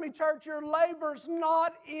labor, hear me, church, your labor's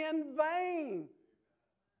not in vain.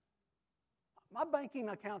 My banking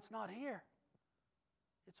account's not here.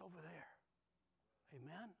 It's over there.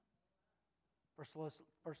 Amen. 1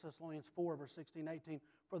 Thessalonians 4, verse 16, 18.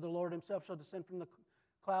 For the Lord himself shall descend from the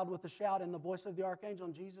cloud with a shout and the voice of the archangel.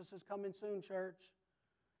 And Jesus is coming soon, church.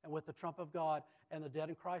 And with the trump of God. And the dead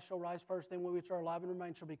in Christ shall rise first. Then we which are alive and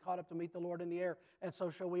remain shall be caught up to meet the Lord in the air. And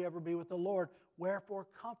so shall we ever be with the Lord. Wherefore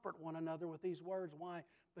comfort one another with these words. Why?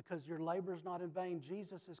 Because your labor is not in vain.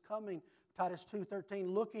 Jesus is coming. Titus 2:13,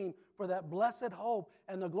 looking for that blessed hope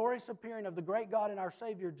and the glorious appearing of the great God and our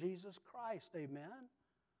Savior, Jesus Christ. Amen.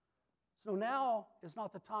 So now is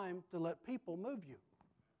not the time to let people move you.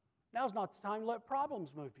 Now's not the time to let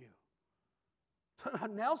problems move you.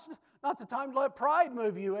 Now's not the time to let pride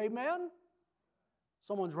move you. Amen.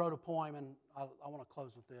 Someone's wrote a poem, and I want to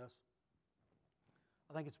close with this.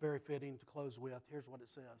 I think it's very fitting to close with. Here's what it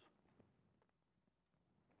says.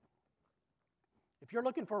 If you're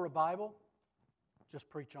looking for revival, just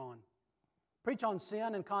preach on. Preach on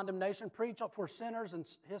sin and condemnation. Preach for sinners and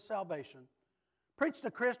his salvation. Preach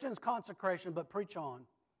to Christians consecration, but preach on.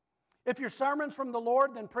 If your sermon's from the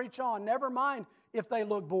Lord, then preach on. Never mind if they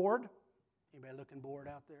look bored. Anybody looking bored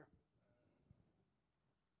out there?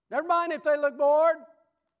 Never mind if they look bored.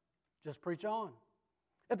 Just preach on.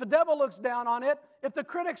 If the devil looks down on it, if the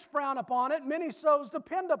critics frown upon it, many souls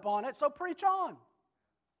depend upon it, so preach on.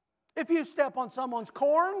 If you step on someone's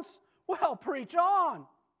corns, well, preach on.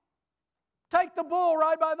 Take the bull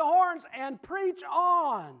right by the horns and preach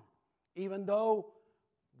on. Even though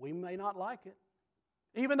we may not like it.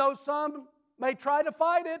 Even though some may try to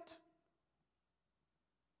fight it.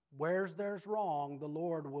 Where there's wrong, the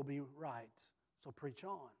Lord will be right. So preach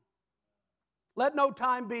on. Let no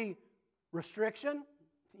time be restriction.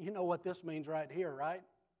 You know what this means right here, right?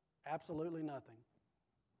 Absolutely nothing.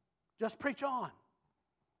 Just preach on.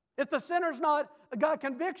 If the sinner's not got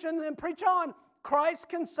conviction, then preach on. Christ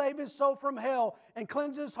can save his soul from hell and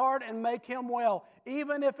cleanse his heart and make him well.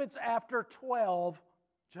 Even if it's after 12,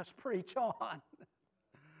 just preach on.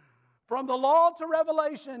 From the law to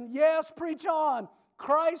Revelation, yes, preach on.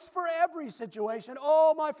 Christ for every situation.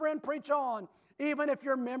 Oh, my friend, preach on. Even if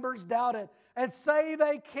your members doubt it and say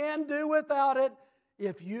they can do without it,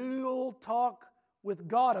 if you'll talk with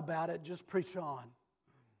God about it, just preach on.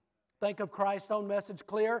 Think of Christ's own message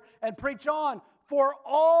clear and preach on for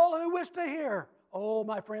all who wish to hear. Oh,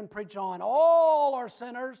 my friend, preach on. All are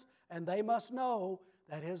sinners, and they must know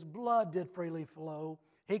that his blood did freely flow.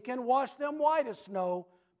 He can wash them white as snow,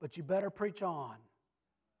 but you better preach on.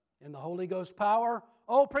 In the Holy Ghost power,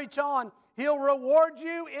 oh, preach on. He'll reward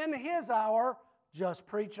you in his hour. Just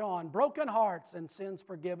preach on. Broken hearts and sins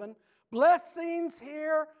forgiven. Blessings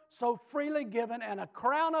here so freely given, and a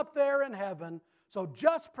crown up there in heaven. So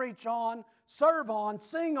just preach on, serve on,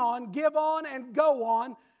 sing on, give on, and go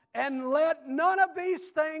on, and let none of these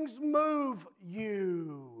things move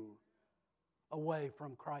you away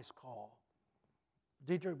from Christ's call.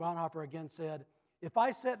 Dietrich Bonhoeffer again said, if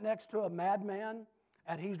I sit next to a madman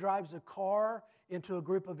and he drives a car into a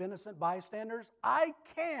group of innocent bystanders, I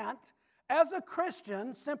can't, as a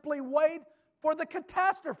Christian, simply wait for the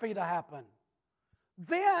catastrophe to happen.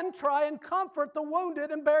 Then try and comfort the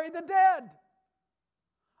wounded and bury the dead.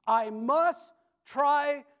 I must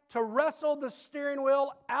try to wrestle the steering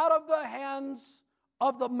wheel out of the hands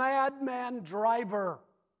of the madman driver.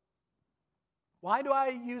 Why do I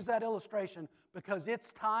use that illustration? Because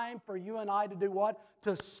it's time for you and I to do what?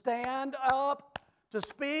 To stand up, to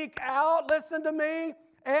speak out, listen to me,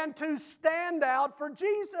 and to stand out for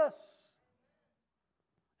Jesus.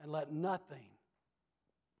 And let nothing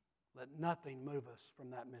move us from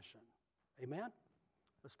that mission. Amen?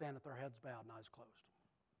 Let's stand with our heads bowed and eyes closed.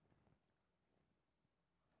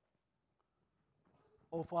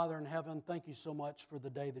 Oh, Father in heaven, thank you so much for the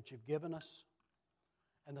day that you've given us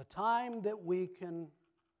and the time that we can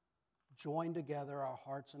join together our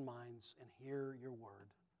hearts and minds and hear your word.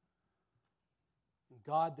 And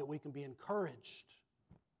God, that we can be encouraged.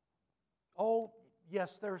 Oh,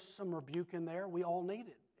 yes, there's some rebuke in there. We all need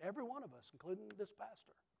it. Every one of us, including this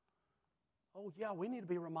pastor. Oh, yeah, we need to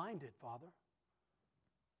be reminded, Father,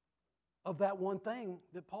 of that one thing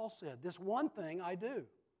that Paul said. This one thing I do.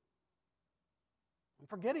 I'm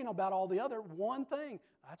forgetting about all the other one thing.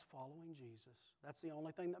 That's following Jesus. That's the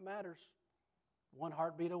only thing that matters. One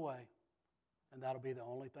heartbeat away. And that'll be the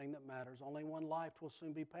only thing that matters. Only one life will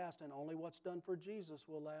soon be passed, and only what's done for Jesus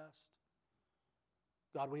will last.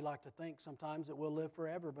 God, we like to think sometimes that we'll live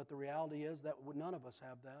forever, but the reality is that none of us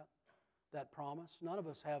have that promise. None of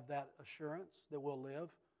us have that assurance that we'll live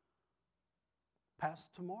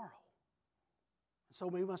past tomorrow. So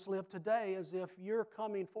we must live today as if you're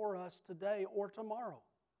coming for us today or tomorrow.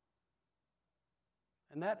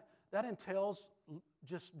 And that entails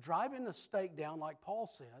just driving the stake down like Paul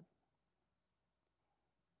said.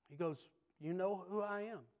 He goes, you know who I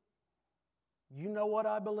am. You know what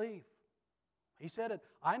I believe. He said it,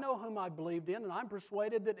 I know whom I believed in, and I'm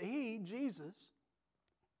persuaded that He, Jesus,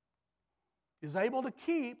 is able to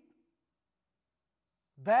keep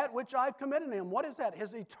that which I've committed to Him. What is that?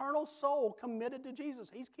 His eternal soul committed to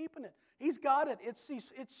Jesus. He's keeping it. He's got it. It's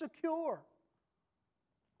secure.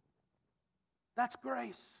 That's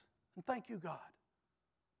grace. And thank you, God.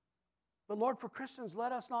 But Lord, for Christians,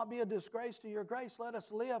 let us not be a disgrace to your grace. Let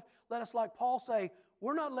us live. Let us, like Paul, say,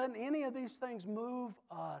 we're not letting any of these things move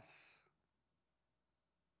us.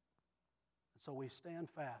 And so we stand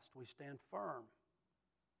fast. We stand firm.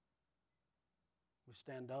 We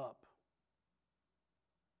stand up.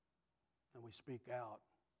 And we speak out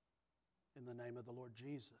in the name of the Lord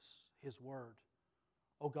Jesus, His word.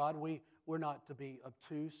 Oh God, we're not to be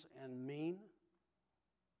obtuse and mean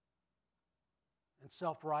and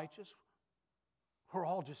self-righteous. We're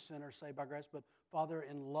all just sinners saved by grace, but Father,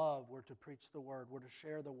 in love, we're to preach the word. We're to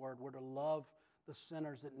share the word. We're to love the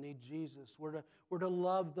sinners that need Jesus. We're to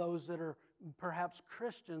love those that are perhaps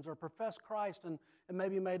Christians or profess Christ and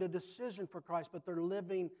maybe made a decision for Christ, but they're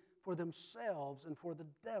living for themselves and for the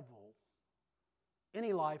devil.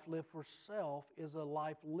 Any life lived for self is a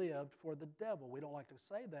life lived for the devil. We don't like to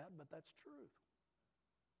say that, but that's true.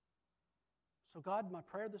 So God, my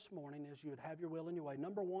prayer this morning is you would have your will and your way.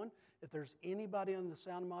 Number one, if there's anybody under the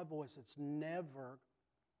sound of my voice that's never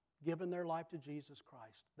given their life to Jesus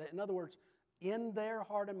Christ, in other words, in their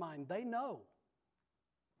heart and mind, they know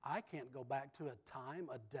I can't go back to a time,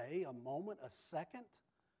 a day, a moment, a second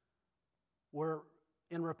where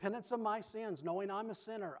in repentance of my sins, knowing I'm a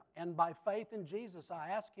sinner, and by faith in Jesus, I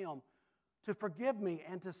ask Him to forgive me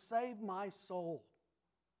and to save my soul.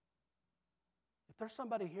 If there's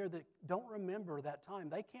somebody here that don't remember that time,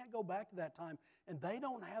 they can't go back to that time, and they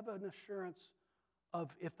don't have an assurance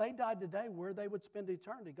of if they died today, where they would spend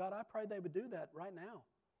eternity. God, I pray they would do that right now.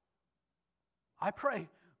 I pray,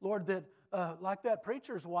 Lord, that like that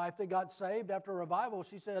preacher's wife that got saved after a revival,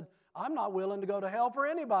 she said, I'm not willing to go to hell for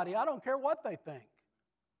anybody. I don't care what they think.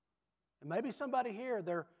 And maybe somebody here,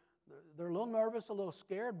 they're a little nervous, a little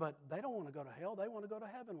scared, but they don't want to go to hell. They want to go to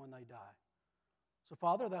heaven when they die. So,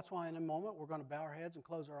 Father, that's why in a moment we're going to bow our heads and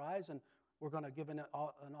close our eyes, and we're going to give an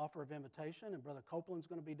offer of invitation, and Brother Copeland's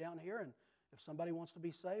going to be down here, and if somebody wants to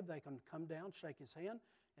be saved, they can come down, shake his hand,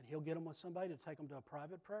 and he'll get them with somebody to take them to a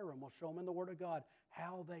private prayer room. We'll show them in the Word of God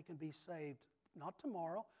how they can be saved, not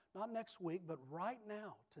tomorrow, not next week, but right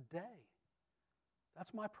now, today.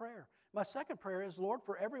 That's my prayer. My second prayer is, Lord,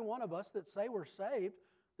 for every one of us that say we're saved,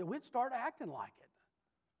 that we'd start acting like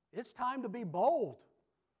it. It's time to be bold.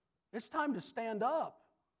 It's time to stand up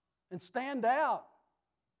and stand out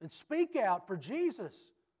and speak out for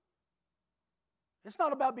Jesus. It's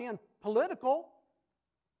not about being political.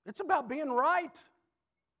 It's about being right.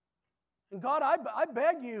 And God, I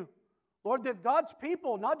beg you, Lord, that God's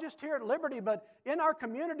people, not just here at Liberty, but in our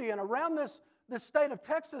community and around this state of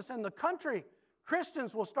Texas and the country,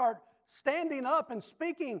 Christians will start standing up and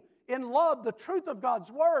speaking in love the truth of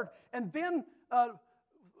God's Word, and then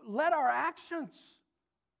let our actions,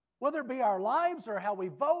 whether it be our lives or how we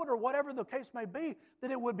vote or whatever the case may be,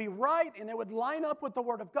 that it would be right and it would line up with the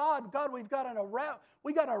Word of God. God, we got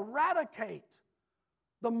to eradicate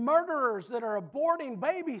the murderers that are aborting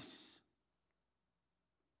babies.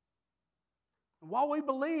 And while we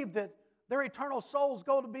believe that their eternal souls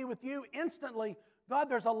go to be with you instantly, God,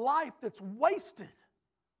 there's a life that's wasted.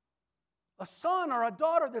 A son or a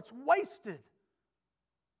daughter that's wasted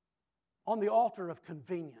on the altar of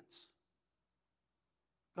convenience.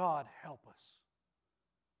 God, help us.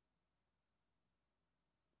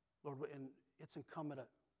 Lord, and it's incumbent.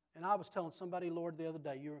 And I was telling somebody, Lord, the other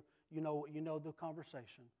day, you know the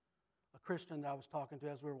conversation. A Christian that I was talking to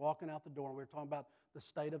as we were walking out the door, and we were talking about the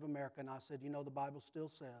state of America, and I said, the Bible still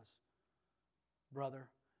says, brother,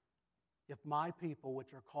 if my people,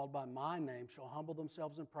 which are called by my name, shall humble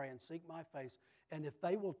themselves and pray and seek my face, and if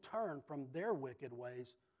they will turn from their wicked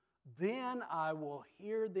ways, then I will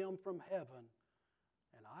hear them from heaven,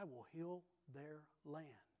 and I will heal their land.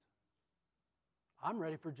 I'm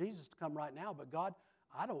ready for Jesus to come right now, but God,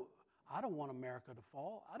 I don't want America to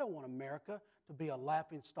fall. I don't want America to be a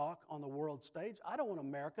laughingstock on the world stage. I don't want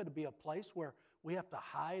America to be a place where we have to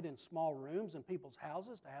hide in small rooms in people's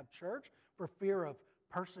houses to have church for fear of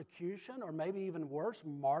persecution or maybe even worse,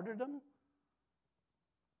 martyrdom.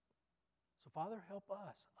 So Father, help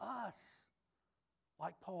us,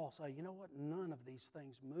 like Paul, say, you know what? None of these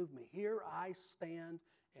things move me. Here I stand,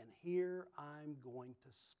 and here I'm going to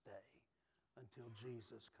stay until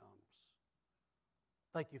Jesus comes.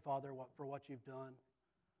 Thank you, Father, for what you've done.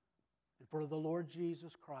 And for the Lord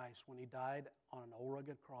Jesus Christ, when he died on an old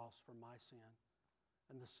rugged cross for my sin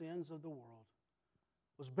and the sins of the world,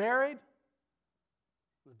 was buried.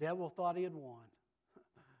 The devil thought he had won.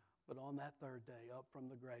 But on that third day, up from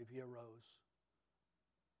the grave, he arose.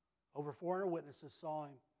 Over 400 witnesses saw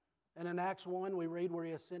him. And in Acts 1, we read where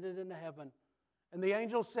he ascended into heaven. And the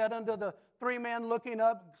angel said unto the three men looking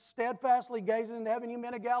up, steadfastly gazing into heaven, you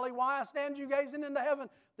men of Galilee, why stand you gazing into heaven?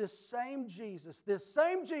 This same Jesus,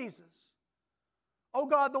 oh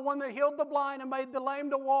God, the one that healed the blind and made the lame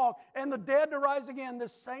to walk and the dead to rise again,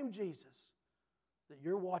 this same Jesus that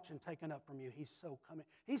you're watching taken up from you,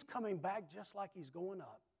 he's coming back just like he's going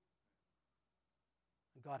up.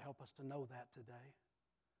 And God, help us to know that today.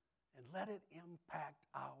 And let it impact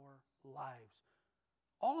our lives.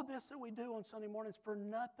 All of this that we do on Sunday mornings for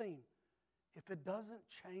nothing if it doesn't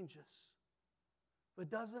change us, if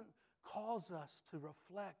it doesn't cause us to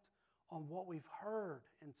reflect on what we've heard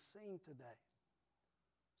and seen today.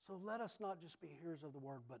 So let us not just be hearers of the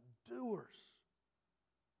word, but doers.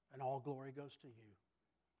 And all glory goes to you.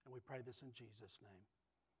 And we pray this in Jesus' name.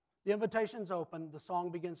 The invitation's open. The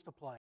song begins to play.